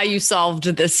about how you solved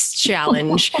this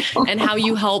challenge and how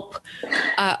you help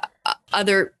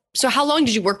other. So how long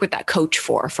did you work with that coach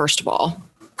for, first of all?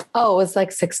 Oh, it was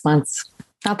like 6 months.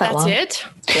 Not that long. That's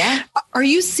it? Yeah. Are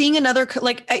you seeing another,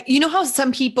 how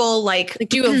some people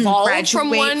do you evolve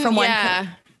from one? Yeah.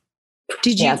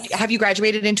 Have you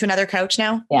graduated into another coach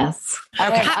now? Yes.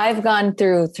 Okay. I've gone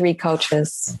through 3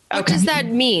 coaches. What does that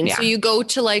mean? Yeah. So you go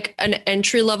to an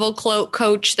entry level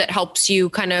coach that helps you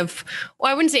kind of,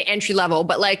 I wouldn't say entry level,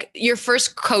 but your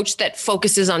first coach that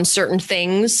focuses on certain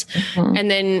things. And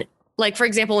then, for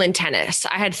example, in tennis,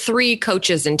 I had 3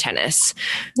 coaches in tennis.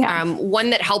 Yeah.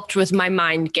 One that helped with my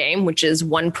mind game, which is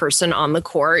one person on the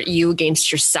court, you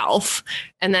against yourself.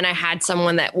 And then I had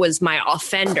someone that was my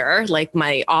offender, like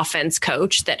my offense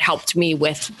coach, that helped me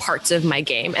with parts of my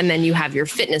game. And then you have your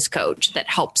fitness coach that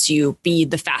helps you be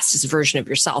the fastest version of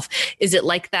yourself. Is it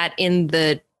like that in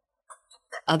the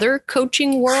other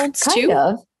coaching worlds too? Kind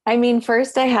of. I mean,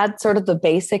 first I had sort of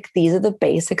these are the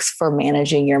basics for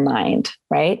managing your mind,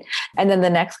 right? And then the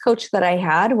next coach that I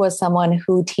had was someone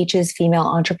who teaches female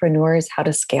entrepreneurs how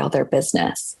to scale their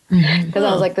business. Because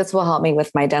I was like, this will help me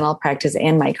with my dental practice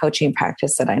and my coaching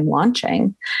practice that I'm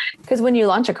launching. Because when you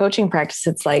launch a coaching practice,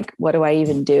 it's like, what do I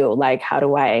even do? How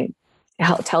do I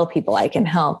tell people I can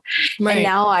help? Right. And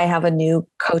now I have a new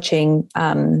coaching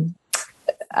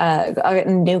a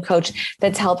new coach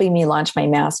that's helping me launch my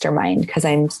mastermind, because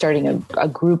I'm starting a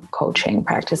group coaching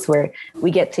practice where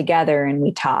we get together and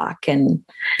we talk and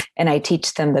I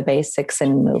teach them the basics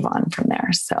and move on from there.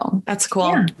 So that's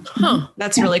cool. Yeah.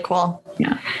 That's really cool.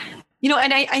 Yeah.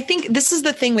 And I think this is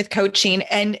the thing with coaching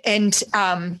and it's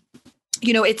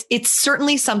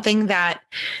certainly something that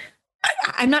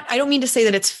I don't mean to say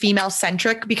that it's female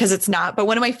centric because it's not, but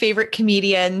one of my favorite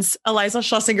comedians, Eliza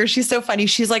Schlesinger, she's so funny.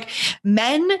 She's like,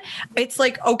 men, it's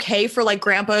like, okay for like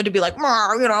grandpa to be like,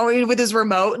 with his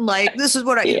remote and like, this is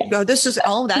what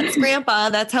that's grandpa.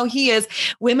 That's how he is.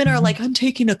 Women are like, I'm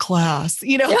taking a class,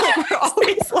 like we're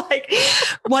always like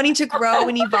wanting to grow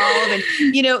and evolve.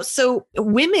 And, so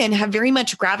women have very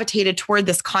much gravitated toward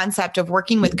this concept of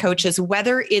working with coaches,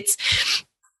 whether it's,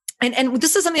 and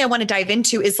this is something I want to dive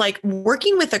into, is like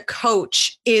working with a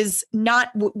coach is not,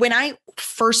 when I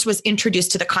first was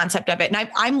introduced to the concept of it, and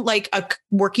I'm like a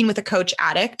working with a coach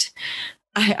addict.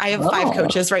 I have 5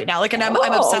 coaches right now. Like, and I'm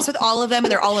obsessed with all of them,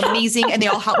 and they're all amazing, and they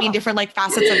all help me in different like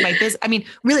facets of my business. I mean,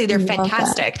 really, they're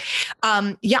fantastic.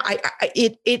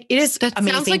 It is that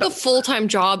amazing. Sounds like a full-time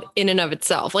job in and of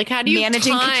itself. Like, how do you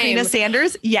managing Katrina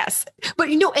Sanders? Yes, but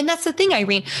and that's the thing,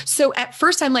 Irene. So at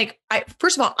first, I'm like,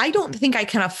 first of all, I don't think I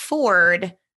can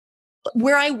afford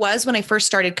where I was when I first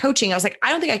started coaching. I was like,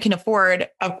 I don't think I can afford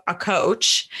a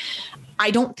coach. I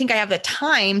don't think I have the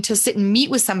time to sit and meet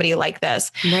with somebody like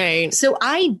this. Right. So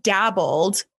I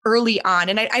dabbled early on,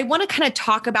 and I want to kind of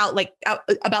talk about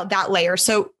about that layer.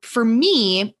 So for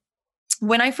me,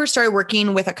 when I first started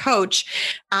working with a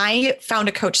coach, I found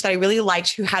a coach that I really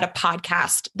liked who had a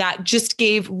podcast that just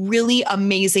gave really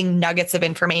amazing nuggets of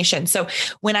information. So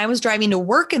when I was driving to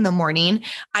work in the morning,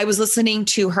 I was listening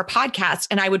to her podcast,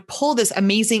 and I would pull this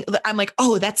amazing, I'm like,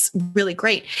 oh, that's really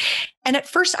great. And at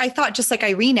first I thought, just like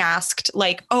Irene asked,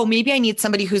 like, oh, maybe I need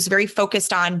somebody who's very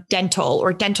focused on dental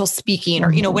or dental speaking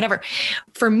or, whatever.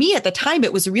 For me at the time,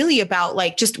 it was really about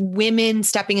like just women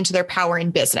stepping into their power in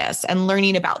business and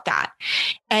learning about that.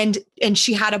 And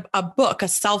she had a book, a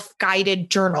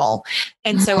self-guided journal.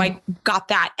 And so I got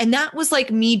that. And that was like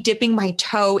me dipping my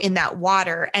toe in that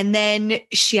water. And then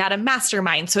she had a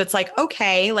mastermind. So it's like,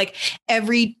 okay, like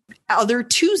every other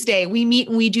Tuesday we meet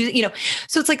and we do,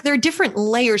 so it's like there are different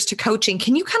layers to coaching.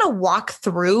 Can you kind of walk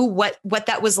through what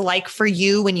that was like for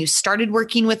you when you started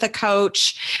working with a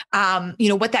coach,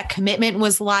 what that commitment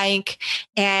was like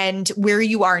and where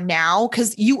you are now?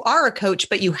 Because you are a coach,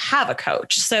 but you have a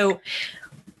coach. So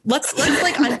let's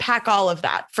like unpack all of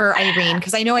that for Irene.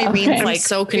 Cause I know Irene's like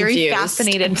so very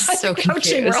fascinated. So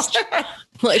confused.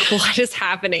 Like, what is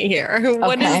happening here?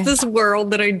 What is this world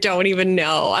that I don't even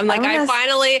know? I'm like, I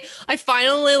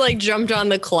finally like jumped on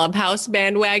the Clubhouse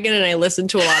bandwagon, and I listened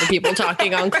to a lot of people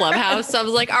talking on Clubhouse. So I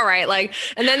was like, all right, like,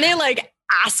 and then they like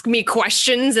ask me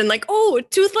questions and like, oh,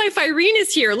 Tooth Life Irene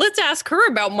is here. Let's ask her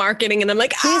about marketing. And I'm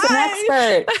like, she's an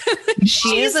expert.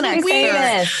 She is an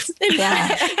expert.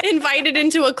 Yeah. Invited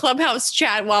into a Clubhouse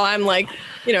chat while I'm like,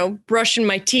 brushing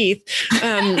my teeth.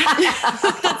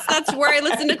 That's where I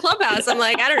listen to Clubhouse. I'm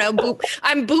like, I don't know,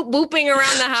 I'm booping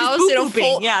around the house,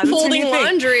 folding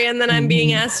laundry, and then I'm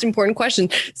being asked important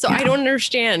questions. So I don't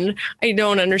understand.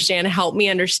 Help me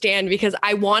understand, because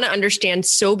I want to understand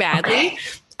so badly. Okay.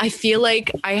 I feel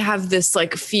like I have this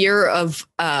like fear of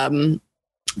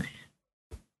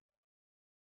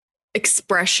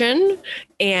expression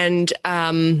and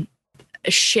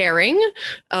sharing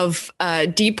of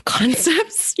deep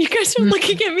concepts. You guys are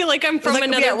looking at me like I'm from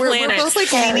another planet. We're both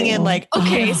like leaning in like,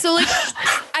 okay. So like,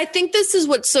 I think this is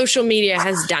what social media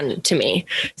has done to me.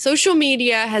 Social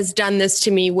media has done this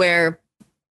to me where,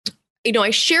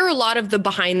 I share a lot of the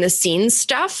behind the scenes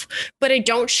stuff, but I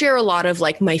don't share a lot of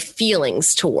like my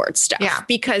feelings towards stuff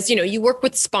because, you work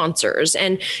with sponsors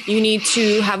and you need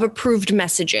to have approved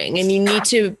messaging and you need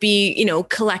to be,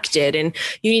 collected and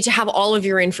you need to have all of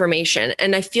your information.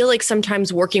 And I feel like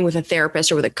sometimes working with a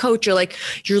therapist or with a coach,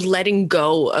 you're letting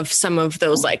go of some of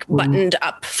those like buttoned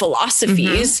up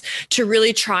philosophies to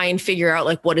really try and figure out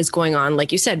like what is going on,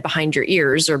 like you said, behind your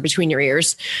ears or between your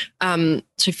ears.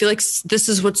 So I feel like this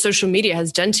is what social media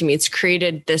has done to me. It's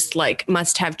created this like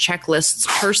must-have checklists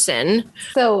person.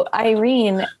 So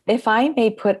Irene, if I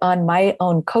may put on my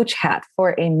own coach hat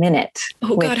for a minute.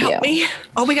 Oh God, help me.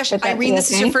 Oh my gosh, Irene, this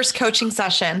is your first coaching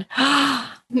session.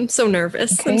 I'm so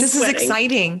nervous. Okay. This is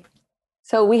exciting.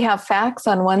 So we have facts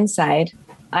on one side.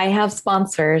 I have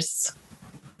sponsors.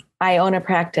 I own a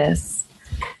practice.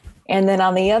 And then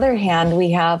on the other hand,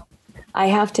 I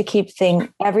have to keep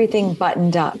everything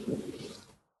buttoned up.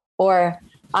 Or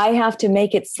I have to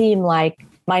make it seem like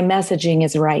my messaging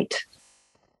is right.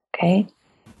 Okay.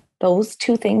 Those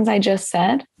two things I just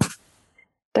said,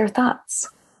 they're thoughts.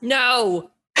 No,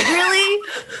 really?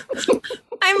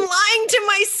 I'm lying to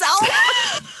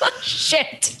myself.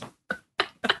 Shit.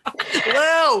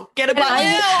 Lou, get a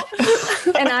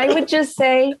button. And I would just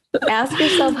say, ask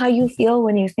yourself how you feel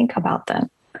when you think about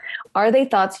them. Are they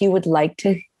thoughts you would like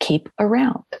to keep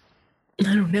around?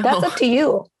 I don't know. That's up to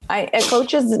you. A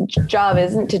coach's job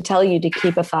isn't to tell you to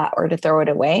keep a thought or to throw it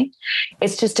away.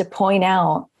 It's just to point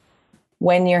out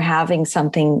when you're having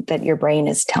something that your brain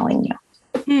is telling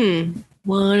you.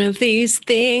 One of these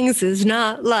things is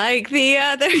not like the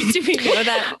other. Do we know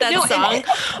that song?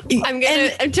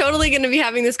 I'm totally gonna be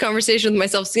having this conversation with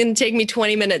myself. It's gonna take me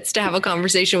 20 minutes to have a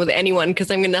conversation with anyone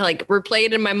because I'm gonna like replay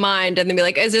it in my mind and then be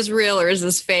like, is this real or is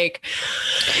this fake?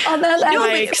 Oh,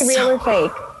 that's real or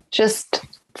fake. Just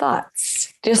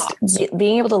thoughts. Just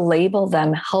being able to label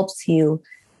them helps you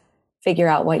figure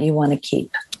out what you want to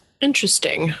keep.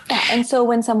 Interesting. Yeah. And so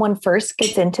when someone first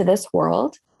gets into this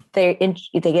world, they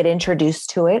get introduced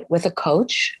to it with a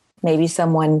coach, maybe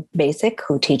someone basic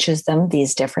who teaches them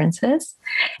these differences.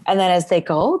 And then as they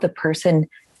go, the person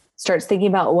starts thinking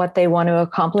about what they want to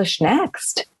accomplish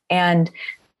next. And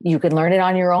you can learn it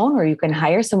on your own, or you can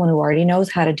hire someone who already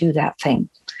knows how to do that thing.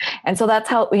 And so that's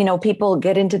how, people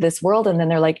get into this world and then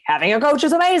they're like, having a coach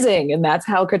is amazing. And that's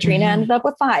how Katrina ended up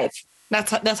with 5.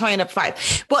 That's how I ended up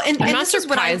 5. Well, and I'm not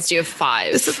surprised you have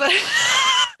 5. This is what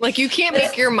like you can't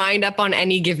make your mind up on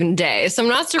any given day. So I'm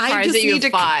not surprised that you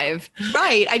have 5.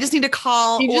 Right. I just need to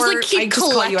call. You just like keep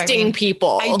collecting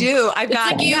people. I do. I've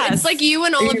got It's like you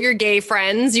and all of your gay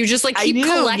friends. You just like keep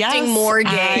collecting more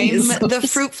gays. I'm the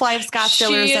fruit fly of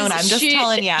Scottsdale, Arizona. I'm just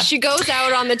telling you. She goes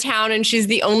out on the town and she's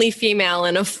the only female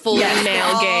in a fully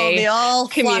male gay they all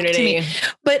community. To me.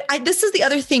 But this is the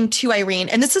other thing too, Irene.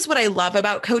 And this is what I love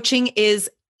about coaching is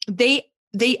they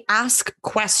ask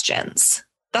questions.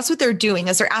 That's what they're doing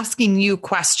is they're asking you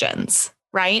questions,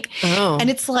 right? Oh. And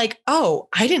it's like, oh,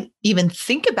 I didn't even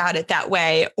think about it that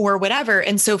way or whatever.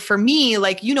 And so for me,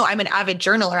 like, I'm an avid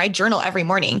journaler. I journal every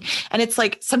morning. And it's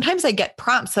like, sometimes I get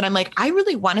prompts and I'm like, I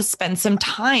really want to spend some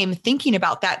time thinking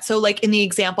about that. So like in the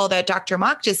example that Dr.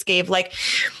 Mach just gave, like,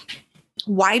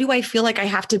 why do I feel like I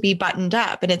have to be buttoned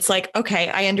up? And it's like, okay,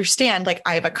 I understand. Like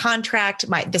I have a contract,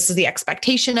 this is the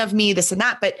expectation of me, this and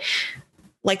that, but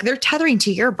like they're tethering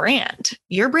to your brand.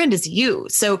 Your brand is you.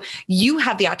 So you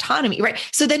have the autonomy, right?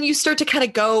 So then you start to kind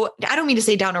of go, I don't mean to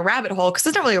say down a rabbit hole because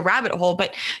it's not really a rabbit hole,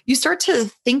 but you start to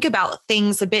think about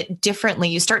things a bit differently.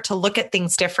 You start to look at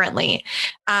things differently.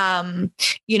 Well,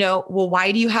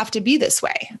 why do you have to be this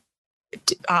way?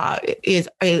 Are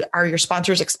your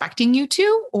sponsors expecting you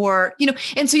to, or,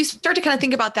 and so you start to kind of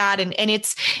think about that. And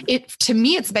to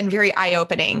me, it's been very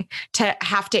eye-opening to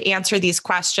have to answer these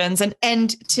questions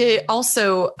and to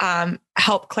also,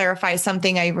 help clarify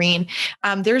something, Irene.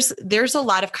 There's a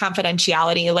lot of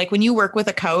confidentiality. Like when you work with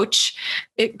a coach,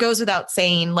 it goes without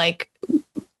saying, like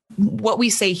what we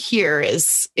say here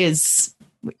is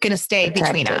going to stay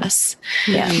between us.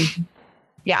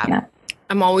 Yeah.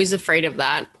 I'm always afraid of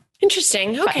that.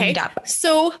 Interesting. Okay.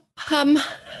 So,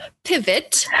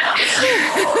 pivot.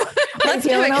 Let's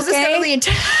do it because this is really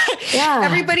intense. Yeah.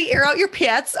 Everybody air out your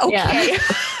pits. Okay.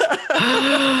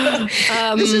 Yeah.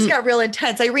 This just got real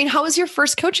intense. Irene, how was your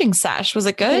first coaching sesh? Was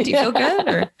it good? Do you feel good?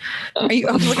 Or are you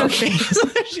okay?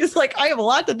 She's like, I have a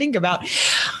lot to think about.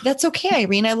 That's okay,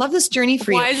 Irene. I love this journey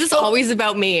for you. Why is this always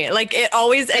about me? Like it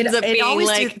always ends up being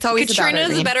like Katrina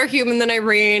is a better human than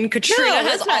Irene. Katrina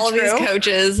has all of these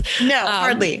coaches. No,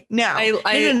 hardly. No. I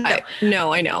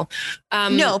know.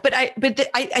 No, but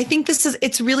I think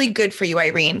it's really good for you,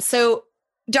 Irene. So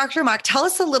Dr. Mach, tell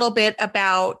us a little bit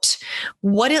about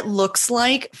what it looks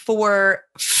like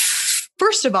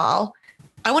first of all,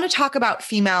 I want to talk about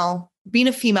being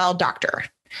a female doctor.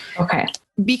 Okay.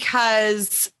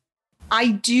 Because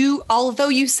although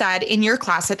you said in your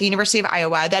class at the University of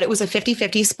Iowa that it was a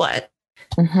 50-50 split,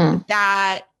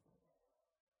 that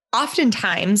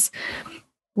oftentimes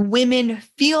women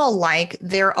feel like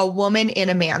they're a woman in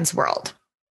a man's world.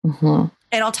 Mm-hmm.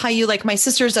 And I'll tell you, like my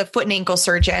sister's a foot and ankle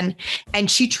surgeon and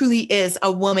she truly is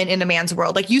a woman in a man's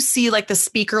world. Like you see like the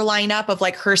speaker lineup of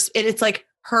like her, it's like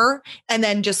her and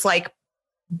then just like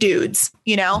dudes,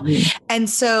 Mm-hmm. And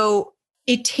so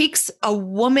it takes a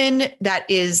woman that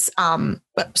is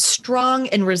strong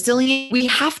and resilient. We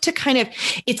have to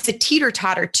it's a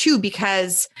teeter-totter too,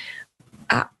 because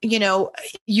you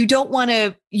don't want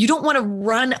to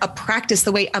run a practice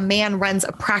the way a man runs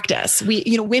a practice.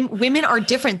 Women are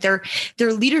different. Their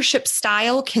leadership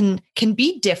style can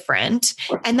be different,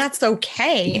 and that's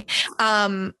okay.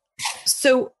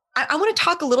 So I want to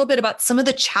talk a little bit about some of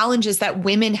the challenges that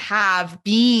women have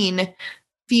being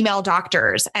female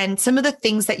doctors and some of the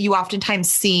things that you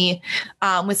oftentimes see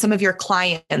with some of your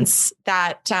clients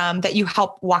that you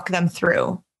help walk them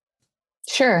through.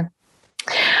 Sure.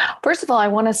 First of all, I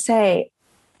want to say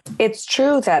it's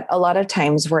true that a lot of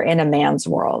times we're in a man's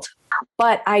world,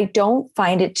 but I don't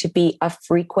find it to be a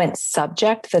frequent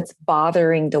subject that's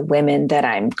bothering the women that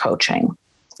I'm coaching.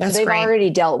 They've already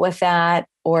dealt with that.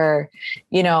 Or,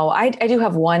 I do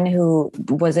have one who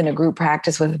was in a group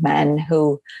practice with men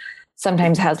who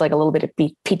sometimes has like a little bit of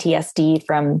PTSD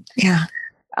from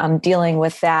dealing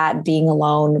with that, being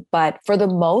alone. But for the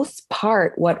most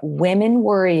part, what women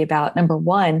worry about, number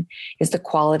one, is the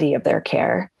quality of their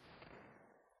care.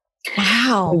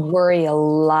 Wow. We worry a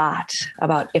lot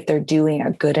about if they're doing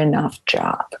a good enough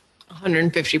job.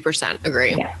 150%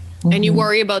 agree. Yeah. And you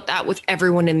worry about that with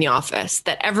everyone in the office,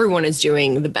 that everyone is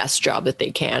doing the best job that they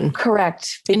can.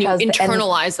 Correct. And you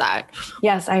internalize that.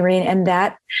 Yes, Irene. And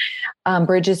that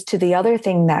bridges to the other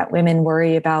thing that women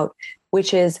worry about,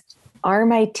 which is, are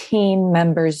my team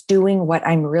members doing what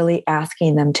I'm really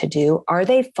asking them to do? Are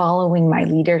they following my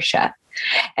leadership?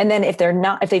 And then if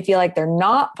they feel like they're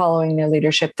not following their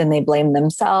leadership, then they blame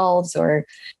themselves, or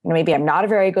maybe I'm not a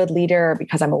very good leader, or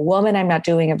because I'm a woman, I'm not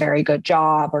doing a very good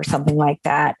job, or something like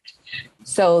that.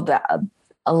 So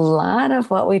a lot of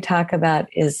what we talk about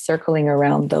is circling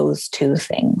around those two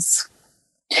things.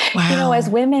 Wow. As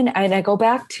women, and I go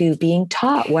back to being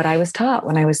taught what I was taught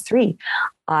when I was 3.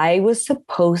 I was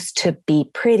supposed to be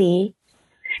pretty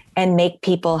and make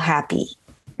people happy.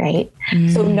 Right.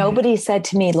 So nobody said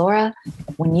to me, Laura,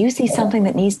 when you see something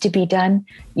that needs to be done,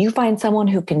 you find someone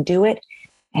who can do it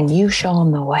and you show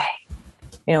them the way.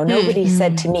 Nobody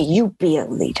said to me, you be a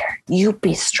leader, you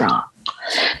be strong.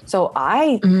 So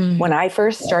when I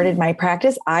first started my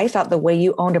practice, I thought the way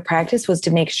you owned a practice was to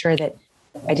make sure that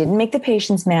I didn't make the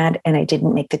patients mad and I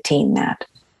didn't make the team mad.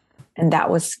 And that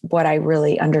was what I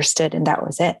really understood. And that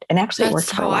was it. And actually it worked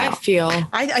for a while. That's how I feel.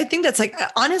 I think that's like,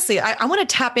 honestly, I want to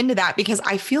tap into that because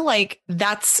I feel like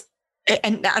that's,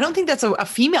 and I don't think that's a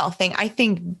female thing. I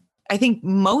think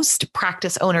most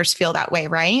practice owners feel that way,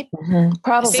 right? Mm-hmm.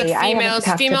 Probably. Females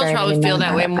probably feel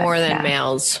that way more than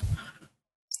males.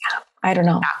 I don't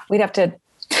know. We'd have to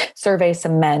survey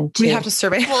some men too. We have to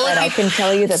survey. Well, but I can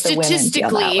tell you that the women feel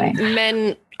that way.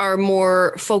 Men are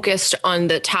more focused on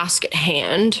the task at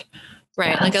hand.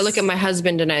 Right. Yes. Like I look at my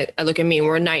husband and I look at me and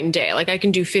we're night and day. Like I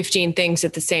can do 15 things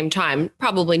at the same time,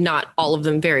 probably not all of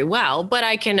them very well, but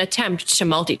I can attempt to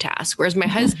multitask. Whereas my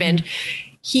husband,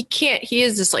 he can't, he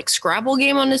has this like Scrabble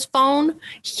game on his phone.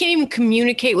 He can't even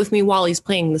communicate with me while he's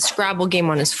playing the Scrabble game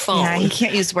on his phone. Yeah, he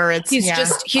can't use words.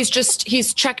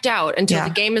 He's checked out until the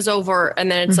game is over.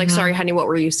 And then it's like, sorry, honey, what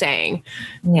were you saying?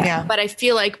 Yeah. But I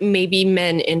feel like maybe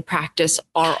men in practice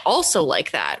are also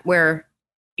like that, where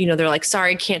they're like,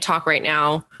 sorry, can't talk right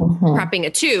now. Prepping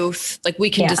a tooth. Like we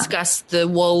can discuss the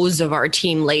woes of our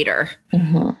team later.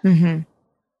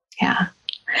 Yeah.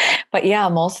 But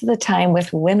most of the time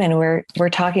with women, we're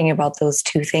talking about those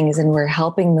two things and we're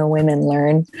helping the women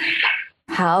learn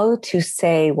how to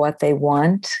say what they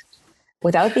want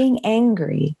without being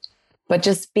angry, but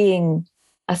just being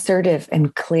assertive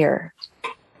and clear.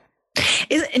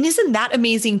 And isn't that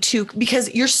amazing too?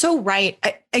 Because you're so right.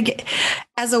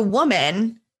 As a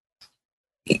woman,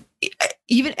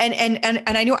 even and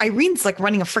I know Irene's like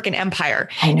running a freaking empire.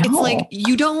 I know. It's like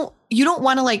you don't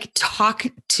want to like talk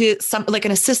to some like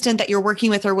an assistant that you're working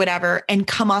with or whatever and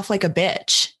come off like a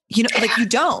bitch. Like you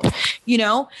don't,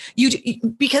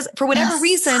 because for whatever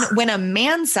reason, when a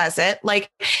man says it, like,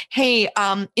 hey,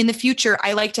 in the future,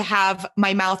 I like to have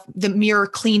my mouth, the mirror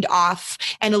cleaned off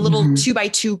and a little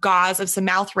 2x2 gauze of some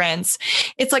mouth rinse.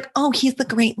 It's like, oh, he's the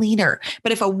great leader.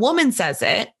 But if a woman says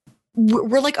it,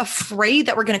 we're like afraid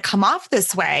that we're going to come off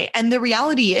this way. And the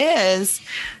reality is,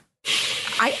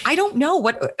 I don't know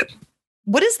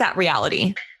what is that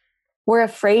reality? We're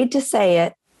afraid to say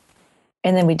it.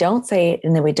 And then we don't say it,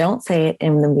 and then we don't say it.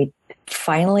 And then we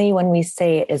finally, when we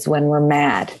say it is when we're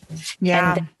mad.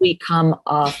 Yeah. And then we come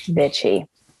off bitchy.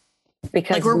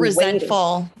 Because like we're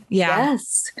resentful. Waited.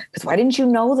 Yes. Because why didn't you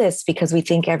know this? Because we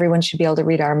think everyone should be able to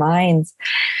read our minds.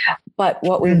 But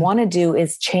what we want to do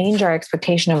is change our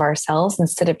expectation of ourselves.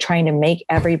 Instead of trying to make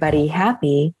everybody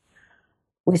happy,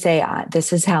 we say,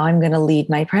 this is how I'm going to lead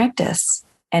my practice,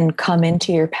 and come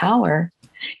into your power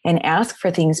and ask for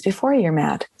things before you're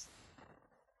mad.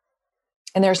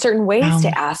 And there are certain ways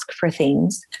to ask for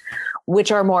things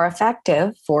which are more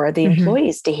effective for the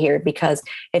employees to hear, because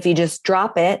if you just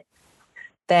drop it,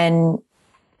 then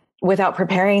without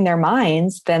preparing their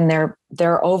minds, then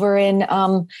they're over in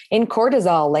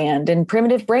cortisol land and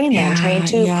primitive brain land, trying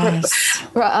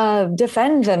to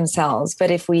defend themselves.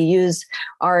 But if we use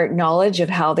our knowledge of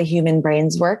how the human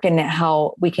brains work and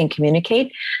how we can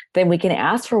communicate, then we can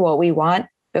ask for what we want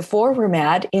before we're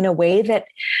mad in a way that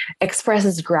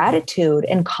expresses gratitude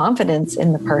and confidence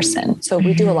in the person. So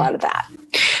we do a lot of that.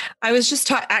 I was just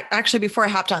actually, before I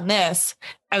hopped on this,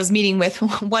 I was meeting with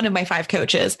one of my 5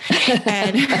 coaches,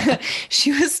 and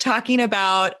she was talking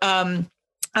about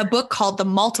a book called The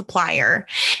Multiplier.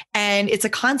 And it's a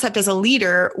concept as a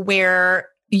leader where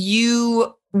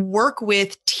you work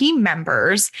with team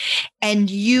members and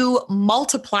you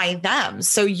multiply them.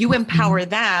 So you empower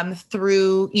them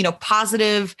through,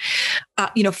 positive,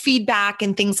 feedback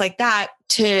and things like that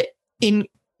to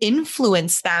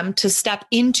influence them to step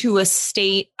into a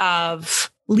state of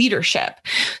leadership.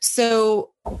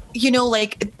 So, if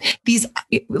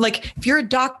you're a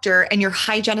doctor and your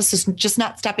hygienist is just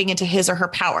not stepping into his or her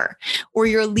power, or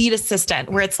your lead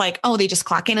assistant where it's like, oh, they just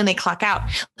clock in and they clock out.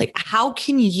 Like, how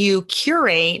can you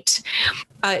curate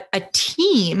a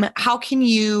team? How can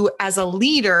you, as a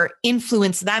leader,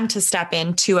 influence them to step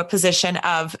into a position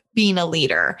of being a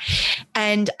leader?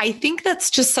 And I think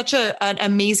that's just such an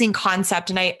amazing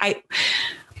concept. And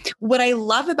what I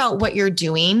love about what you're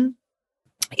doing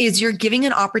is you're giving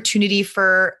an opportunity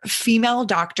for female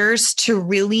doctors to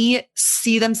really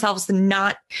see themselves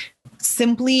not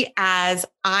simply as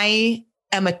I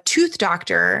am a tooth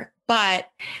doctor, but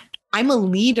I'm a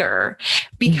leader,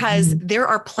 because there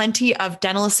are plenty of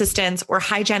dental assistants or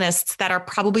hygienists that are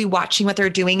probably watching what they're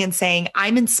doing and saying,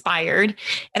 I'm inspired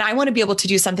and I want to be able to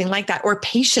do something like that. Or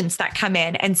patients that come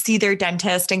in and see their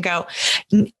dentist and go,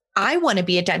 I want to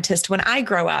be a dentist when I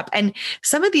grow up. And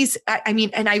some of these,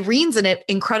 and Irene's an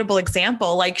incredible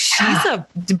example. Like, she's a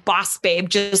boss babe,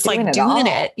 just doing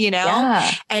it,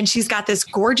 Yeah. And she's got this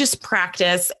gorgeous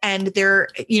practice, and they're,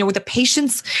 the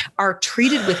patients are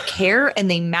treated with care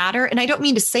and they matter. And I don't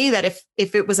mean to say that if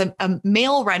it was a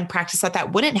male run practice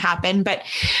that wouldn't happen, but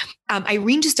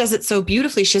Irene just does it so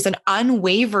beautifully. She has an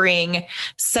unwavering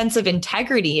sense of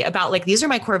integrity about, like, these are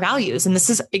my core values and this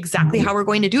is exactly how we're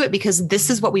going to do it, because this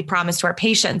is what we promise to our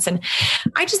patients. And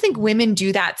I just think women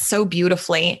do that so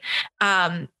beautifully.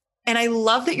 And I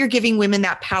love that you're giving women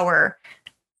that power.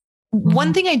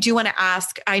 One thing I do want to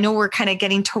ask, I know we're kind of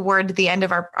getting toward the end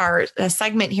of our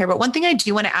segment here, but one thing I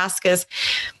do want to ask is,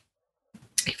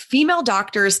 female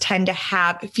doctors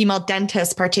female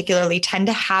dentists particularly tend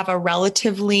to have a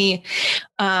relatively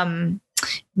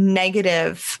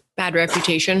negative, bad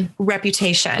reputation.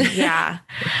 Yeah.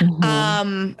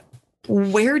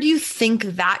 Where do you think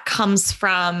that comes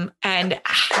from? And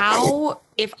how,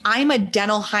 if I'm a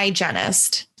dental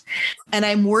hygienist and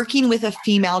I'm working with a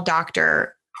female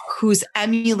doctor who's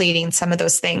emulating some of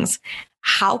those things,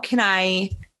 how can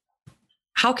I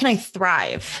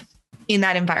thrive in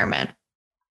that environment?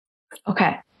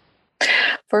 Okay.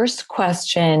 First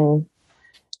question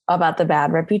about the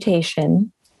bad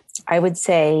reputation. I would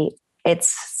say it's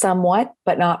somewhat,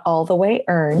 but not all the way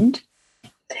earned.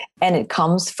 And it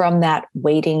comes from that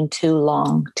waiting too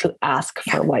long to ask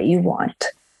for what you want.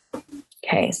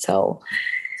 Okay. So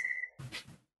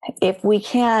if we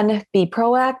can be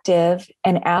proactive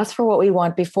and ask for what we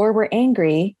want before we're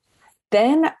angry,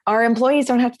 then our employees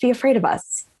don't have to be afraid of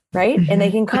us, right? And they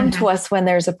can come to us when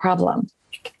there's a problem.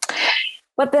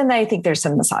 But then I think there's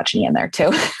some misogyny in there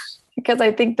too, because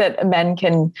I think that men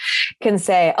can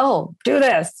say, oh, do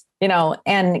this,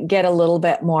 and get a little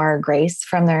bit more grace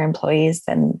from their employees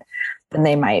than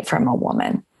they might from a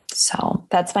woman. So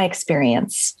that's my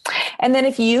experience. And then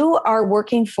if you are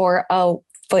working for a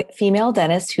female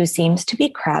dentist who seems to be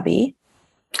crabby,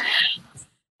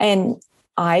 and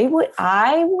I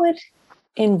would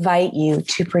invite you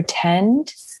to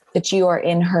pretend that you are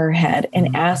in her head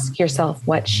and ask yourself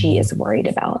what she is worried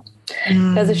about.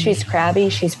 Because if she's crabby,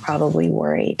 she's probably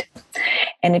worried.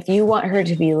 And if you want her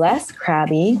to be less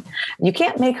crabby, you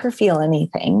can't make her feel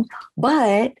anything,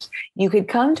 but you could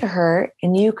come to her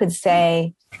and you could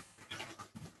say,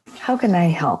 how can I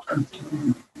help?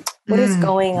 What is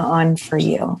going on for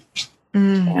you?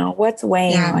 What's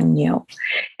weighing on you?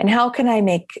 And how can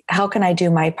I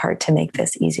do my part to make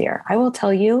this easier? I will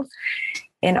tell you,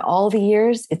 in all the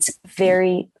years, it's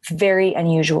very, very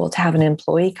unusual to have an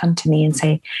employee come to me and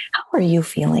say, how are you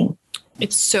feeling?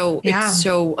 It's so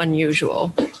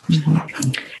unusual.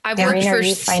 I've worked for, are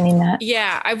you finding that?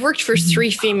 Yeah, I've worked for 3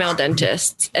 female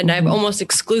dentists, and I've almost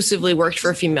exclusively worked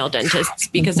for female dentists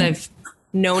because I've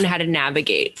known how to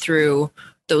navigate through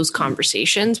those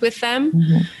conversations with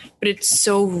them. But it's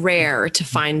so rare to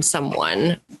find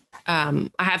someone. I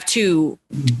have 2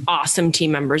 awesome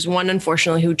team members. One,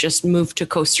 unfortunately, who just moved to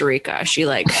Costa Rica. She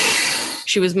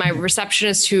was my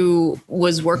receptionist who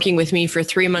was working with me for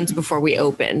 3 months before we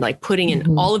opened, like putting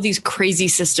in all of these crazy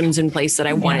systems in place that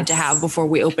I wanted to have before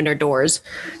we opened our doors.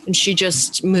 And she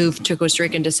just moved to Costa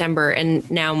Rica in December. And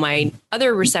now my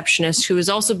other receptionist, who has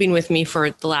also been with me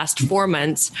for the last 4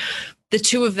 months, the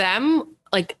 2 of them,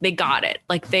 like, they got it.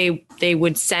 Like, they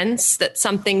would sense that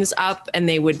something's up and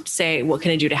they would say, what can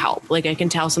I do to help? Like, I can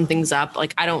tell something's up.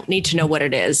 Like, I don't need to know what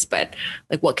it is, but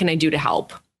like, what can I do to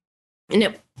help? And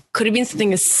it could have been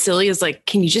something as silly as like,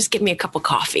 can you just get me a cup of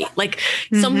coffee? Like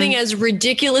something as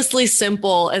ridiculously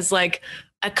simple as like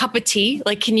a cup of tea.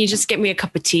 Like, can you just get me a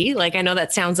cup of tea? Like, I know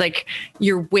that sounds like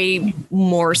you're way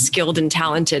more skilled and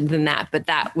talented than that, but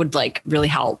that would like really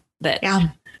help. That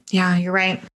Yeah, you're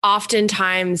right.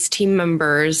 Oftentimes team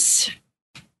members,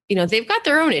 you know, they've got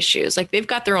their own issues. Like they've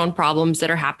got their own problems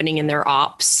that are happening in their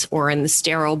ops or in the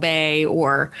sterile bay,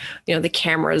 or, you know, the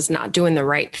camera's not doing the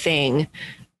right thing.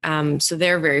 So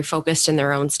they're very focused in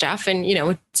their own stuff, and, you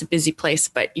know, it's a busy place,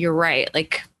 but you're right.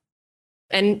 Like,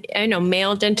 and I know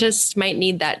male dentists might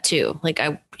need that too. Like,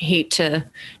 I hate to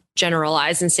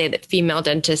generalize and say that female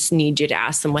dentists need you to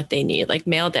ask them what they need. Like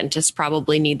male dentists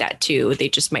probably need that too. They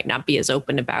just might not be as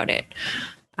open about it.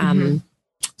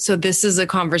 So this is a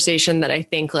conversation that I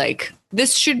think like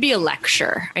this should be a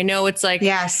lecture. I know it's like,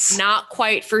 not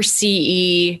quite for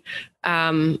CE.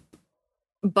 But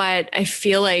I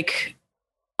feel like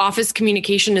office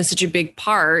communication is such a big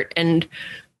part. And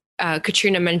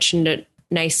Katrina mentioned it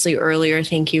nicely earlier.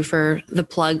 Thank you for the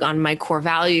plug on my core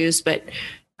values. But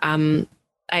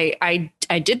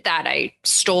I did that. I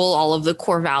stole all of the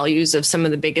core values of some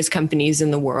of the biggest companies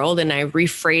in the world, and I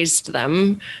rephrased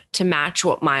them to match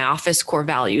what my office core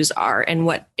values are, and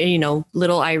what, you know,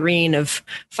 little Irene of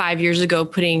 5 years ago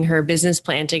putting her business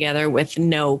plan together with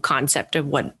no concept of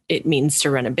what it means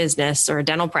to run a business or a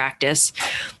dental practice.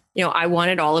 You know, I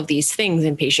wanted all of these things,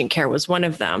 and patient care was one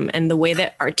of them. And the way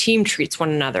that our team treats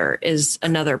one another is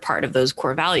another part of those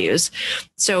core values.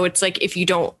 So it's like, if you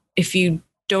don't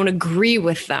agree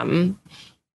with them,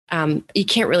 you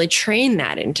can't really train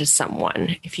that into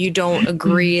someone. If you don't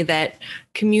agree that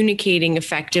communicating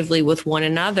effectively with one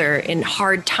another in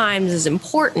hard times is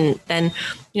important, then,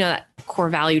 you know, that core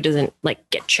value doesn't like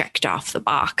get checked off the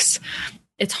box.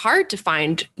 It's hard to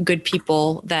find good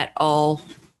people that all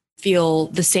feel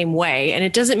the same way. And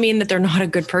it doesn't mean that they're not a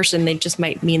good person. They just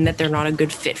might mean that they're not a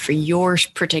good fit for your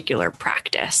particular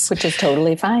practice. Which is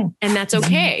totally fine. And that's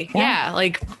okay. Yeah.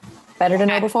 Like, better to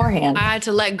know beforehand. I had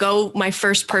to let go my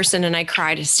first person, and I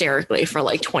cried hysterically for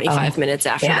like 25 minutes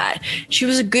after that. She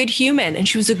was a good human, and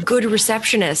she was a good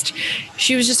receptionist.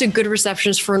 She was just a good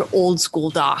receptionist for an old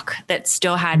school doc that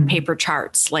still had paper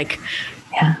charts. Like,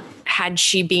 had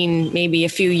she been maybe a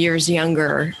few years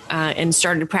younger and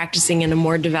started practicing in a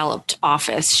more developed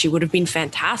office, she would have been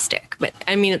fantastic. But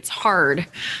I mean, it's hard.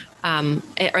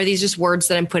 Are these just words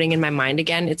that I'm putting in my mind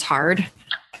again? It's hard.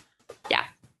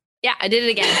 Yeah, I did it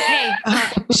again. Hey,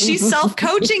 she's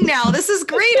self-coaching now. This is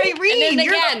great, Irene.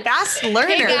 You're a fast learner.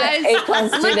 Hey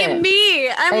guys, look at me.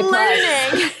 I'm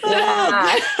learning.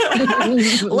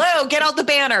 Lou, get out the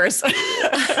banners.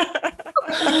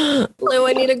 Lou,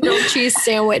 I need a grilled cheese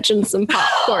sandwich and some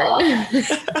popcorn.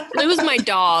 Lou's my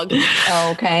dog.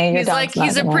 Okay.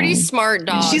 He's a pretty smart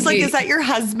dog. She's like, is that your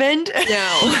husband?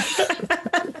 No.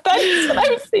 That's what I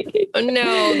was thinking.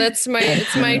 No, it's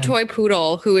my toy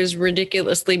poodle, who is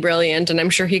ridiculously brilliant, and I'm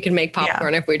sure he can make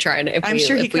popcorn if we tried it. I'm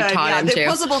sure he could. Taught him the to.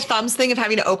 opposable thumbs thing of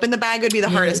having to open the bag would be the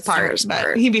hardest part,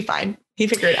 but he'd be fine. He'd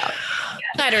figure it out.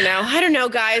 I don't know,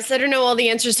 guys. I don't know all the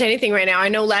answers to anything right now. I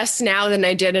know less now than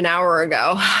I did an hour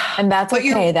ago. And that's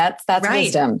okay. That's right.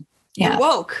 Wisdom. You're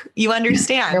woke. You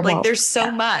understand. You're like woke. There's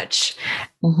so much,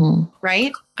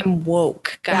 right? I'm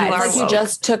woke. Guys, like you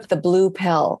just took the blue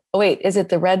pill. Oh, wait, is it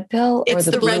the red pill or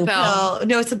the blue blue pill?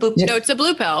 No, it's the blue pill. No, it's a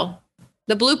blue pill.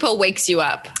 The blue pill wakes you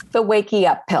up. The wakey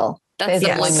up pill. That's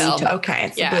the blue pill. Okay,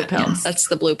 it's the blue pill. Yes. That's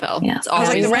the blue pill. Yeah. It's always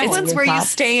like the red it's one's where you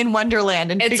stay in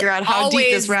Wonderland and figure out how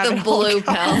deep this rabbit hole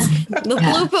goes. The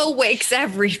blue pill wakes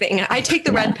everything up. I take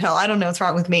the red pill. I don't know what's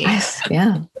wrong with me.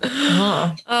 Yeah.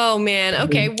 Oh man.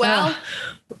 Okay. Well,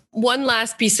 one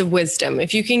last piece of wisdom.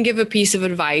 If you can give a piece of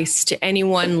advice to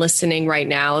anyone listening right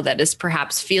now that is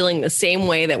perhaps feeling the same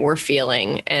way that we're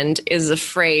feeling and is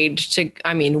afraid to,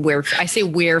 I say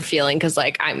we're feeling because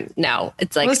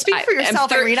it's like. Well, speak for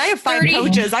yourself, Irene. I have 5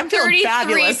 coaches. I'm feeling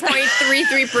fabulous.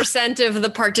 33.33% of the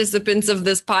participants of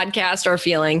this podcast are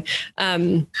feeling.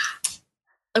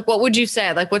 Like, what would you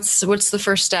say? Like, what's the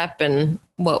first step, and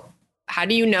how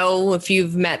do you know if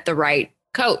you've met the right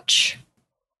coach?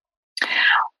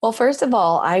 Well, first of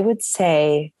all, I would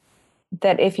say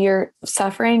that if you're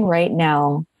suffering right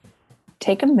now,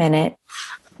 take a minute,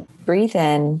 breathe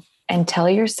in, and tell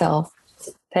yourself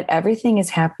that everything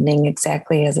is happening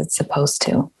exactly as it's supposed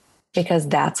to, because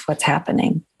that's what's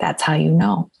happening. That's how you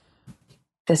know.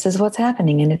 This is what's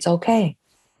happening, and it's okay.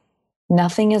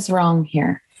 Nothing is wrong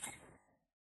here.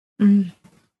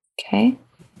 Okay?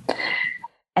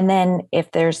 And then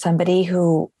if there's somebody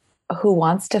who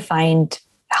wants to find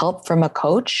help from a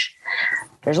coach,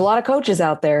 there's a lot of coaches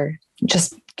out there.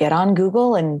 Just get on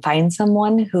Google and find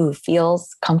someone who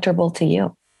feels comfortable to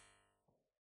you.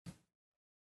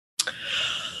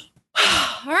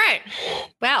 All right.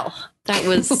 Well, that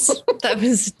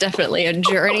was definitely a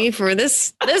journey for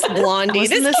this blondie,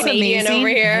 this Canadian amazing? over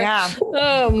here. Yeah.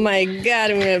 Oh my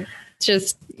God. I'm going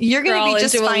to You're going to be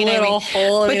just into fine. a little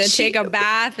hole. I'm But going to take a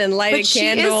bath and light a But she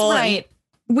candle. is right.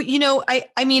 You know,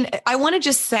 I mean, I want to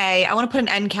just say, I want to put an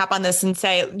end cap on this and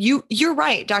say, you're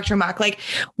right, Dr. Mach. Like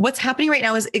what's happening right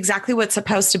now is exactly what's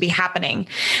supposed to be happening.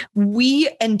 We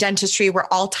in dentistry, we're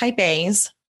all type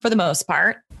A's for the most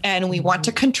part. And we want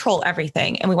to control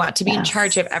everything and we want to be in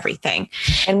charge of everything.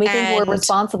 And we think we're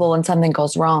responsible when something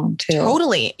goes wrong too.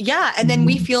 Totally. Yeah. And then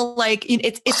we feel like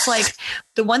it's like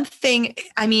the one thing,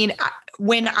 I mean,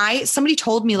 when somebody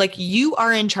told me like, you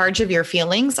are in charge of your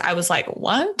feelings, I was like,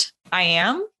 what? I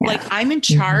am like, I'm in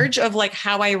charge of like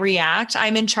how I react.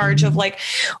 I'm in charge of like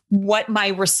what my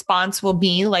response will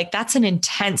be. Like, that's an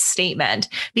intense statement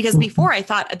because before I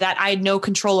thought that I had no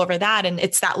control over that. And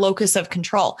it's that locus of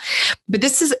control, but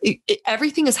this is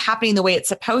everything is happening the way it's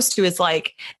supposed to, is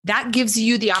like, that gives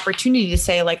you the opportunity to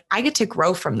say like, I get to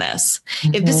grow from this.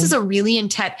 If this is a really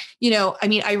intense, you know, I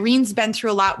mean, Irene's been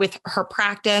through a lot with her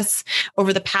practice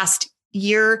over the past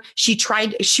year. She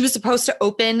was supposed to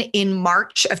open in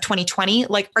March of 2020.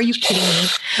 Like, are you kidding me?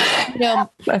 You know,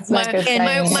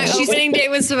 my opening date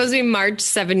was supposed to be March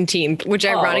 17th, which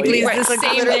ironically is the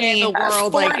same day the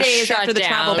world 4 like days shut after the down.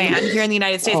 travel ban here in the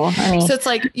United States. So it's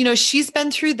like, you know, she's been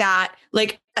through that.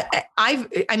 Like I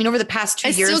mean, over the past 2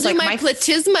 years, I still do like my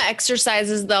platysma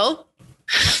exercises though.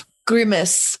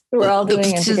 Grimace. We're all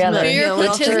doing it together. Do your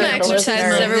platysma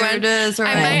exercises, everyone.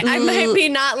 I might be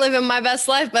not living my best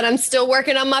life, but I'm still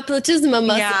working on my platysma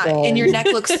muscle. Yeah, and your neck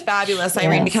looks fabulous,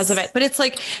 Irene, because of it. But it's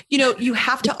like, you know, you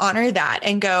have to honor that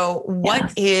and go,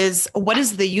 what is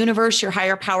the universe, your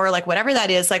higher power, like whatever that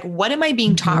is, like, what am I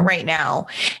being taught right now?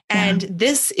 And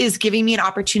this is giving me an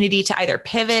opportunity to either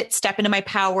pivot, step into my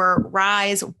power,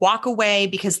 rise, walk away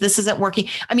because this isn't working.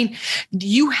 I mean,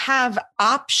 you have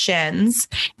options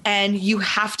and you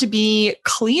have to be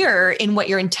clear in what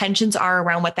your intentions are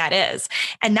around what that is.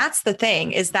 And that's the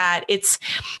thing, is that it's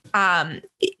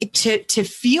to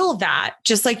feel that,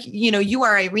 just like, you know, you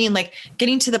are, Irene, like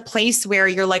getting to the place where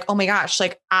you're like, oh my gosh,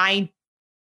 like I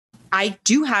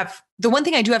do have, the one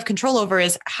thing I do have control over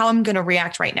is how I'm going to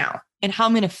react right now and how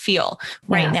I'm going to feel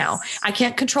right now. I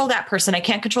can't control that person. I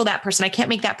can't control that person. I can't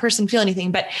make that person feel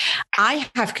anything, but I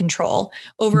have control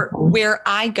over where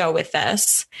I go with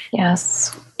this.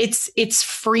 Yes. It's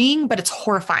freeing, but it's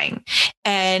horrifying.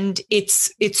 And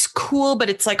it's cool, but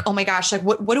it's like, oh my gosh, like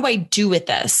what do I do with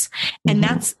this? And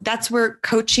that's where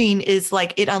coaching is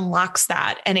like, it unlocks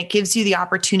that. And it gives you the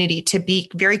opportunity to be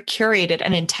very curated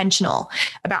and intentional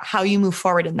about how you move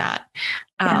forward in that.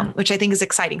 Which I think is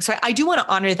exciting. So I do want to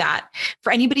honor that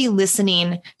for anybody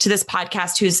listening to this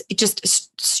podcast who's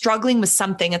just struggling with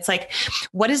something. It's like,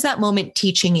 what is that moment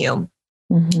teaching you?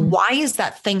 Why is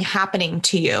that thing happening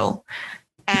to you?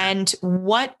 And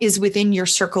what is within your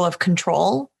circle of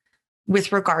control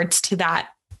with regards to that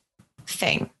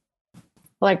thing?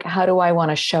 Like, how do I want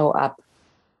to show up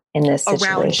in this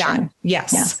situation? Around that.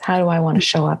 Yes. How do I want to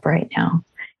show up right now?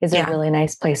 Is a really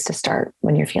nice place to start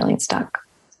when you're feeling stuck.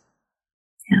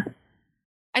 Yeah.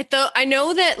 I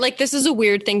know that like this is a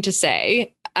weird thing to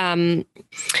say,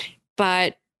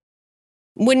 but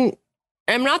when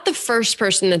I'm not the first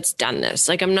person that's done this,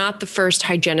 like I'm not the first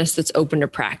hygienist that's opened a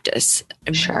practice,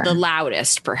 the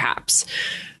loudest perhaps,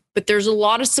 but there's a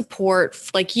lot of support.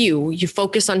 Like you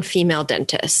focus on female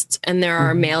dentists, and there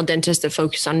are male dentists that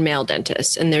focus on male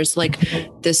dentists. And there's like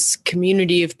this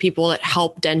community of people that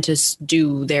help dentists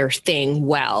do their thing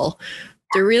well.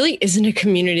 There really isn't a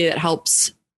community that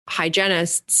helps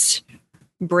hygienists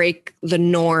break the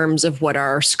norms of what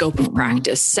our scope of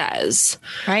practice says.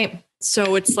 Right.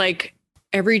 So it's like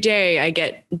every day I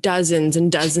get dozens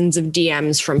and dozens of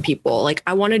DMs from people like,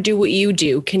 I want to do what you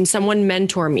do. Can someone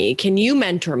mentor me? Can you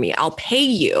mentor me? I'll pay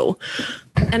you.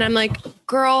 And I'm like,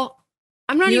 girl,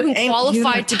 I'm not even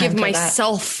qualified to give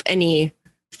myself any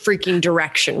freaking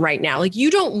direction right now. Like, you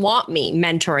don't want me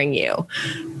mentoring you,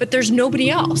 but there's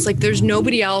nobody else. Like, there's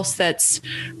nobody else that's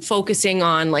focusing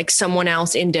on like someone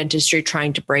else in dentistry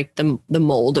trying to break the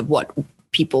mold of what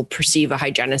people perceive a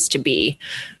hygienist to be.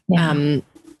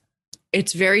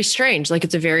 It's very strange. Like,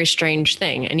 it's a very strange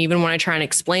thing. And even when I try and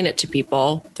explain it to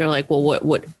people, they're like, well,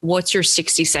 what's your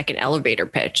 60-second elevator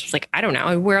pitch? It's like, I don't know.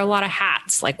 I wear a lot of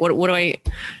hats. Like, how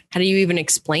do you even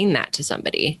explain that to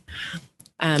somebody?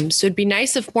 So it'd be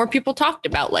nice if more people talked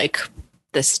about like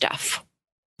this stuff.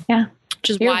 Yeah. which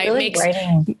is You're why really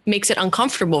it makes it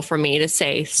uncomfortable for me to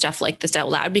say stuff like this out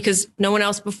loud, because no one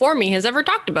else before me has ever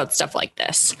talked about stuff like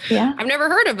this. Yeah. I've never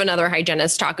heard of another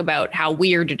hygienist talk about how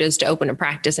weird it is to open a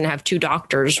practice and have two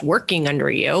doctors working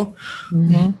under you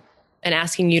and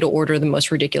asking you to order the most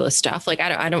ridiculous stuff. Like,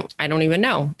 I don't even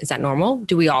know. Is that normal?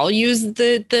 Do we all use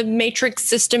the matrix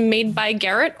system made by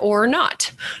Garrett or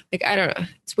not? Like, I don't know.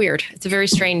 It's weird. It's a very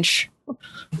strange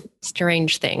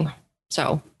thing.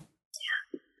 So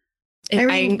you're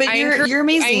amazing.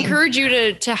 I encourage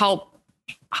you to help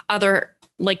other,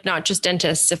 like, not just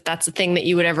dentists, if that's a thing that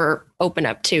you would ever open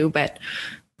up to, but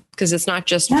because it's not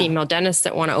just female dentists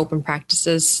that want to open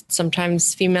practices,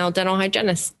 sometimes female dental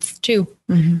hygienists too.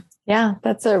 Mm-hmm. Yeah,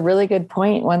 that's a really good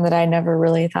point. One that I never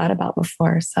really thought about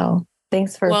before. So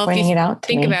thanks for pointing it out to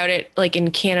me. Think about it, like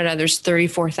in Canada, there's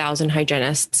 34,000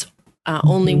 hygienists.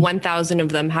 Only 1,000 of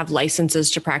them have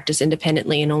licenses to practice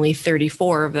independently, and only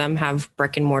 34 of them have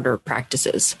brick and mortar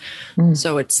practices.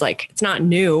 So it's like, it's not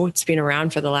new. It's been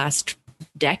around for the last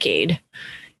decade.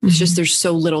 It's just, there's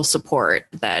so little support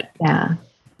that. Yeah.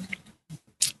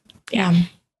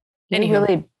 You're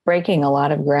really breaking a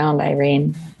lot of ground,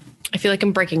 Irene. I feel like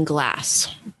I'm breaking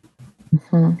glass.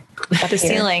 The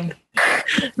ceiling.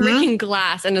 Breaking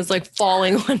glass, and it's like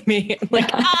falling on me. I'm like,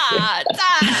 that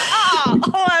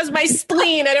was my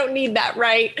spleen. I don't need that,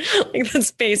 right? Like,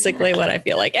 that's basically what I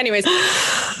feel like. Anyways, so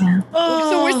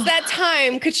it's that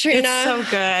time, Katrina. It's so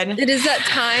good. It is that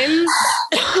time.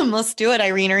 Let's do it,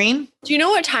 Irene. Do you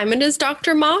know what time it is,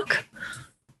 Dr. Mock?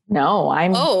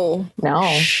 No, no.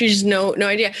 She's no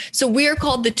idea. So we are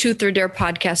called the Tooth or Dare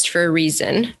podcast for a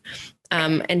reason.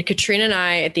 And Katrina and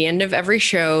I, at the end of every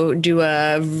show, do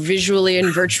a visually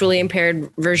and virtually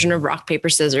impaired version of rock, paper,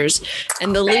 scissors.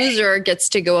 And the loser gets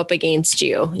to go up against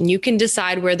you. And you can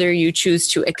decide whether you choose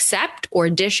to accept or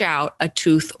dish out a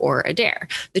tooth or a dare.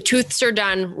 The tooths are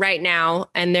done right now,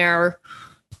 and they're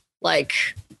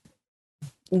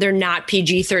not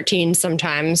PG-13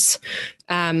 sometimes.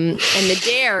 And the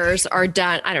dares are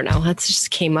done. I don't know. That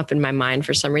just came up in my mind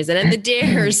for some reason. And the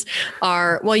dares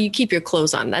are, well, you keep your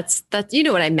clothes on. That's, you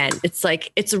know what I meant. It's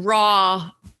like, it's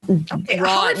raw.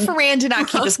 Howard Ferran did not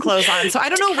keep his clothes on. So I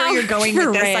don't know where you're going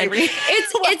with this, Irene.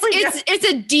 It's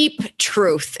a deep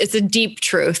truth. It's a deep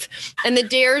truth. And the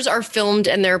dares are filmed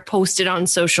and they're posted on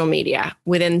social media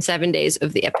within 7 days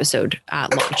of the episode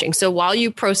launching. So while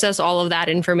you process all of that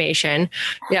information,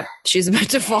 yep, she's about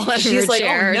to fall out of her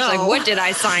chair. Oh, no. She's like, what did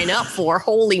I sign up for?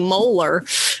 Holy molar.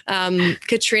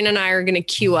 Katrina and I are going to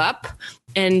queue up.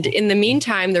 And in the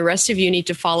meantime, the rest of you need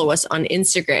to follow us on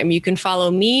Instagram. You can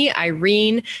follow me,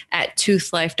 Irene, at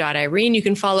toothlife.irene. You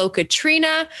can follow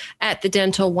Katrina at the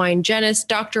Dental Wine Genist.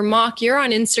 Dr. Mock, you're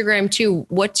on Instagram too.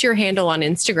 What's your handle on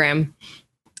Instagram?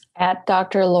 At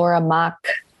Dr. Laura Mock.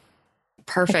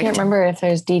 Perfect. I can't remember if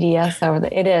there's DDS over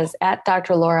there. It is at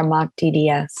Dr. Laura Mock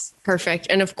DDS. Perfect.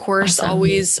 And of course,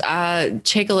 always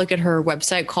take a look at her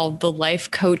website called The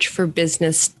Life Coach for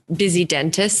Business,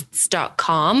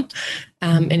 busydentists.com.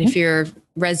 And if you're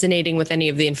resonating with any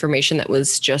of the information that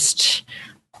was just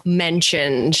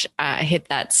mentioned, hit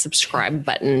that subscribe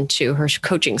button to her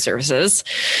coaching services.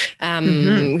 Are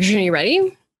you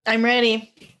ready? I'm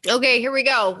ready. Okay, here we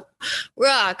go.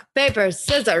 Rock, paper,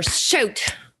 scissors,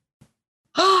 shoot.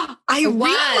 Irene,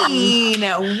 wow.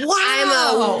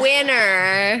 I'm a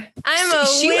winner.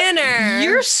 Winner.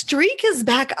 Your streak is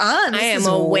back on. I am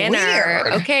a winner.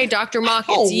 Weird. Okay, Dr. Mock,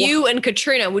 it's you and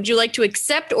Katrina. Would you like to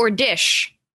accept or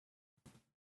dish?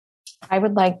 I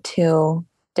would like to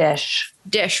dish.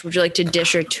 Dish. Would you like to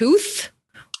dish a tooth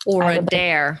or a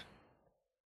dare?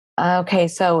 Okay,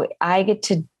 so I get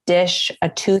to dish a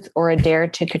tooth or a dare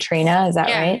to Katrina. Is that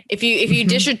right? If you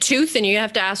dish a tooth, then you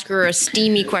have to ask her a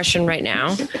steamy question right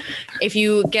now. If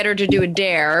you get her to do a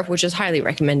dare, which is highly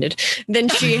recommended, then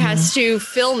she has to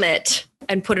film it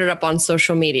and put it up on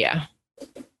social media.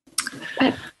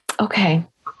 Okay.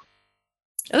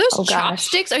 Are those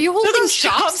chopsticks? Are you holding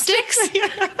chopsticks? Are you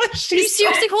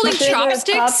seriously holding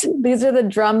chopsticks? These are the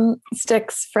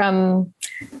drumsticks from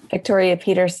Victoria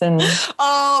Peterson.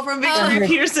 Oh, from Victoria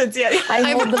Peterson's. Yeah.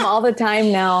 I hold them all the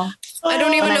time now. I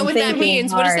don't even know what that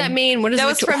means. What does that mean? What is that?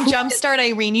 Was from Jumpstart,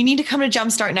 Irene. You need to come to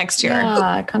Jumpstart next year.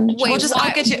 Yeah, come to Jumpstart.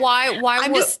 I'll get you.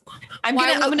 I'm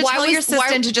gonna tell your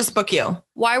assistant to just book you.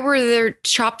 Why were there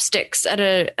chopsticks at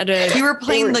a? You were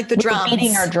playing the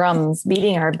drums,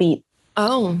 beating our beat.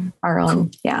 Oh, our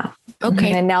own. Yeah.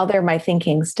 Okay. And now they're my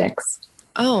thinking sticks.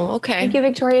 Oh, okay. Thank you,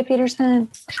 Victoria Peterson.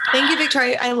 Thank you,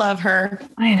 Victoria. I love her.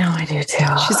 I know, I do too.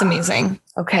 She's amazing.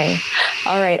 Okay.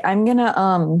 All right. I'm gonna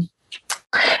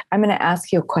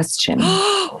ask you a question.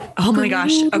 Oh my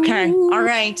gosh. Okay. All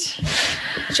right.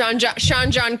 Sean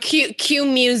John, cue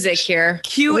music here.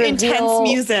 Cue intense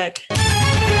music.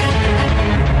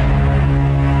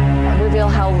 Reveal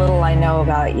how little I know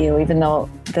about you, even though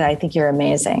that I think you're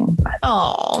amazing.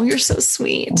 Oh, you're so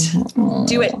sweet. Mm-hmm.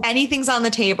 Do it. Anything's on the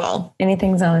table.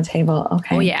 Anything's on the table.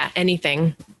 Okay. Oh yeah,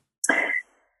 anything.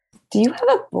 Do you have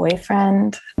a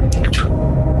boyfriend?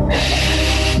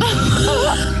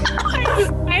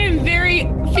 I am very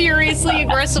furiously,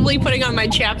 aggressively putting on my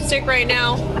chapstick right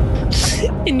now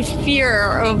in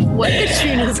fear of what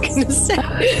Katrina's going to say.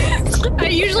 I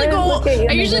usually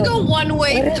go one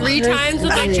way 3 times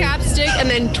with my chapstick and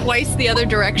then twice the other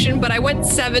direction, but I went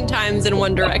 7 times in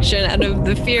one direction out of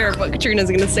the fear of what Katrina's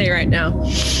going to say right now.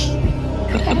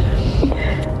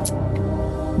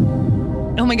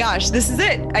 Oh my gosh, this is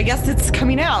it. I guess it's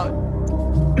coming out.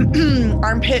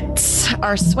 Armpits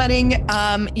are sweating.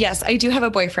 Yes, I do have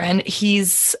a boyfriend.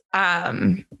 He's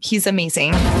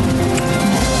amazing.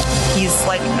 He's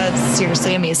like a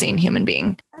seriously amazing human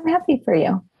being. I'm happy for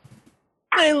you.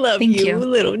 I love you,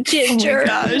 little ginger. Oh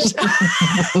gosh.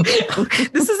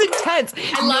 This is intense.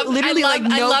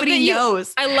 Nobody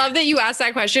knows. I love that you asked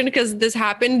that question because this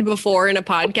happened before in a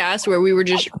podcast where we were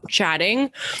just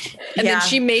chatting. And then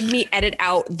she made me edit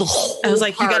out the whole I was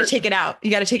like, part. you got to take it out.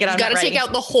 You got to take it out. You got to take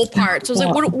out the whole part. So I was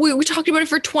like, what, we talked about it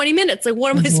for 20 minutes. Like,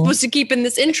 what am I supposed to keep in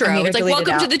this intro? It's like,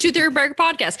 welcome to the Two Theory Burger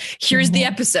podcast. Here's the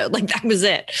episode. Like, that was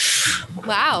it.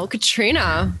 Wow.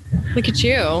 Katrina, look at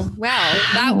you.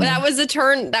 Wow. That was a turn.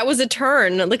 That was a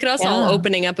turn. Look at us all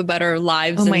opening up about our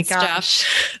lives and stuff.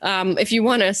 If you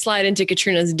want to slide into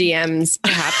Katrina's DMs,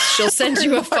 perhaps she'll send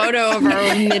you a photo of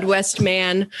our Midwest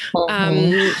man.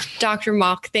 Dr.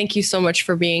 Mock, thank you so much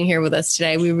for being here with us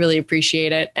today. We really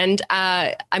appreciate it. And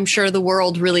I'm sure the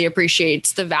world really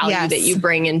appreciates the value that you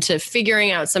bring into figuring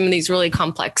out some of these really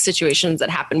complex situations that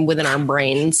happen within our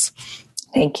brains.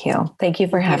 Thank you. Thank you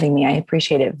for having me. I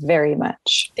appreciate it very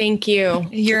much. Thank you.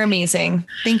 You're amazing.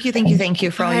 Thank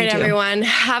you for all you do. Everyone.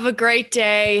 Have a great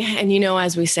day. And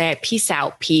as we say, peace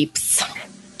out, peeps.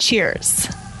 Cheers.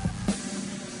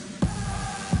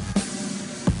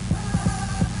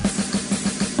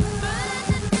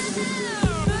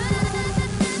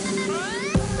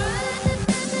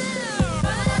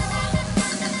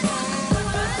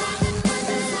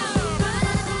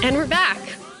 And we're back.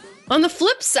 On the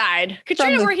flip side,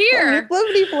 Katrina, we're here.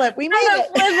 Flippity flip. We made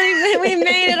it. We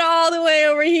made it all the way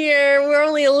over here. We're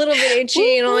only a little bit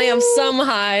itchy and only have some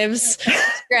hives.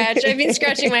 I've been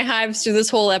scratching my hives through this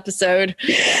whole episode.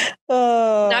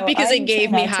 Not because it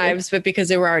gave me hives, but because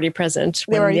they were already present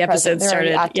when the episode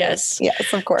started. Yes,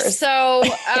 of course. So,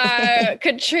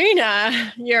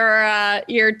 Katrina,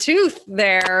 your tooth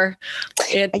there,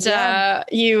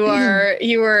 you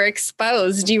were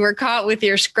exposed. You were caught with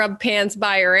your scrub pants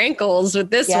by your ankles with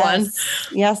this one.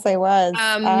 Yes, I was.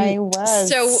 I was.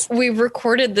 So we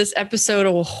recorded this episode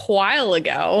a while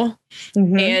ago.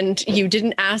 Mm-hmm. And you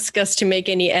didn't ask us to make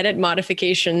any edit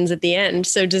modifications at the end.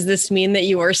 So does this mean that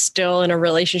you are still in a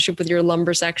relationship with your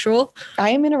lumbersexual? I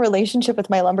am in a relationship with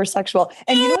my lumbersexual.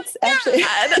 And you know what's actually...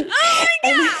 Oh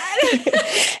my God.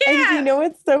 And you know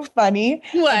what's so funny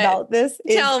about this?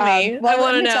 Tell me. I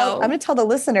want to know. I'm going to tell the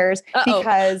listeners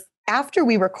because after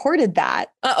we recorded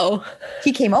that,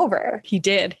 he came over. He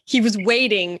did. He was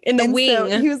waiting in the wing.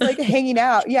 So he was like hanging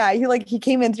out. Yeah. He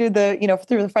came in through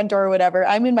the front door or whatever.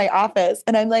 I'm in my office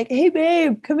and I'm like, hey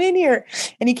babe, come in here.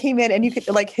 And he came in and you could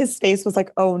his face was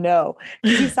like, oh no.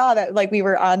 He saw that we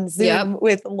were on Zoom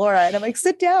with Laura and I'm like,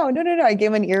 sit down. No. I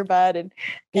gave him an earbud and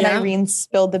Irene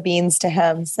spilled the beans to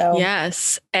him. So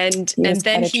yes. And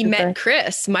then he met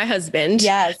Chris, my husband.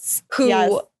 Yes.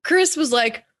 Chris was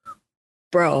like,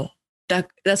 bro, that's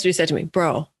what he said to me,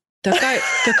 bro. That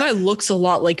guy looks a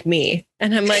lot like me.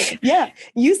 And I'm like, yeah,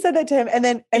 you said that to him. And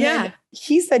then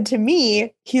he said to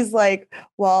me, he's like,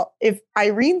 well, if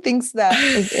Irene thinks that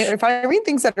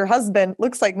her husband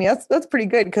looks like me, that's pretty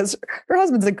good because her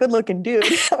husband's a good looking dude.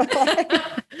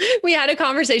 We had a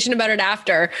conversation about it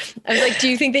after. I was like, do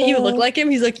you think that you look like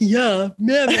him? He's like, yeah,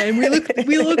 man, we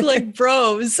look like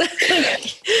bros.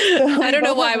 I don't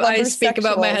know why I speak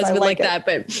about my husband like that,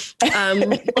 but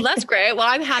well, that's great. Well,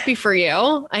 I'm happy for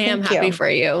you. I am happy for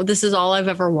you. This is all I've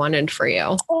ever wanted for you.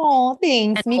 Oh,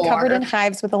 thanks. Me covered in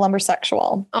hives with a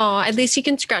lumbersexual. Oh, at least he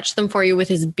can scratch them for you with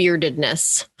his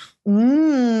beardedness.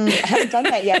 I haven't done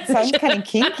that yet. Sounds kind of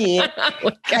kinky.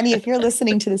 Honey, if you're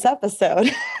listening to this episode.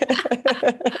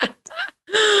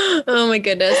 Oh my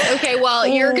goodness. Okay, well,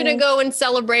 you're going to go and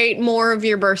celebrate more of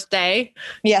your birthday.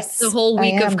 Yes. The whole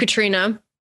week of Katrina.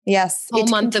 Yes. Whole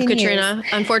month of Katrina.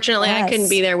 Unfortunately, I couldn't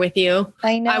be there with you.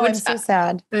 I know. I'm so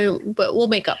sad. But we'll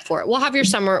make up for it. We'll have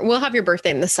your birthday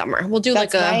in the summer. We'll do a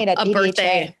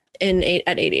birthday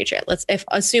at ADHA?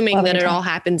 Assuming that it all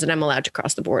happens and I'm allowed to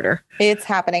cross the border. It's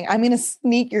happening. I'm going to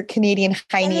sneak your Canadian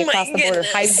hiney across the border,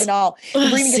 hives and all. We're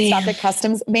going to get stopped at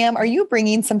customs. Ma'am, are you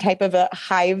bringing some type of a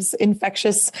hives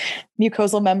infectious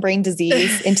mucosal membrane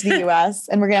disease into the U.S.?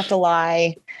 And we're going to have to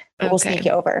lie. We'll sneak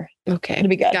you over. Okay. It'll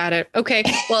be good. Got it. Okay.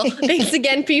 Well, thanks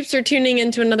again, peeps, for tuning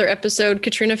into another episode.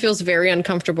 Katrina feels very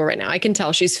uncomfortable right now. I can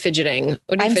tell she's fidgeting.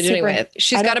 What are you fidgeting with?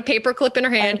 She's got a paper clip in her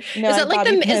hand. Is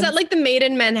that like the Maid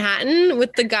in Manhattan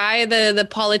with the guy, the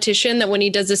politician, that when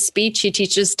he does a speech, he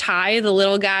teaches Ty, the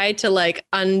little guy, to like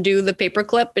undo the paper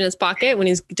clip in his pocket when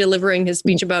he's delivering his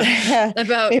speech about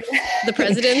the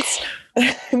presidents?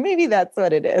 Maybe that's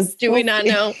what it is. Do we not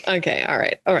know? Okay. All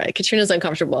right. Katrina's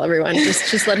uncomfortable, everyone.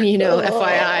 Just letting you know,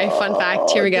 FYI, fun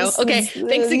fact. Here we go. Okay.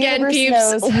 Thanks again, peeps.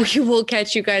 Knows. We will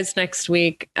catch you guys next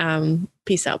week.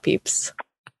 Peace out, peeps.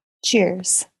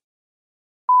 Cheers.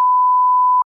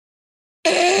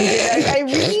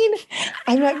 Irene,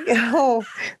 I'm like,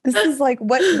 this is like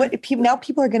what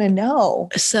people are going to know.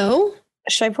 So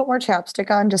should I put more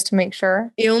chapstick on just to make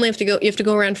sure? You only have to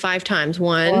go around 5 times.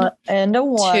 1 and a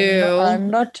 1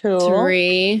 and a 2,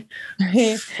 3,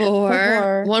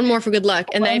 4. One more for good luck.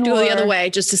 And then you have to go the other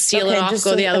way just to seal it off.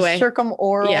 Go the other way. Circumoral,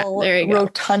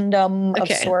 rotundum of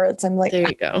sorts. I'm like, there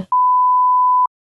you go.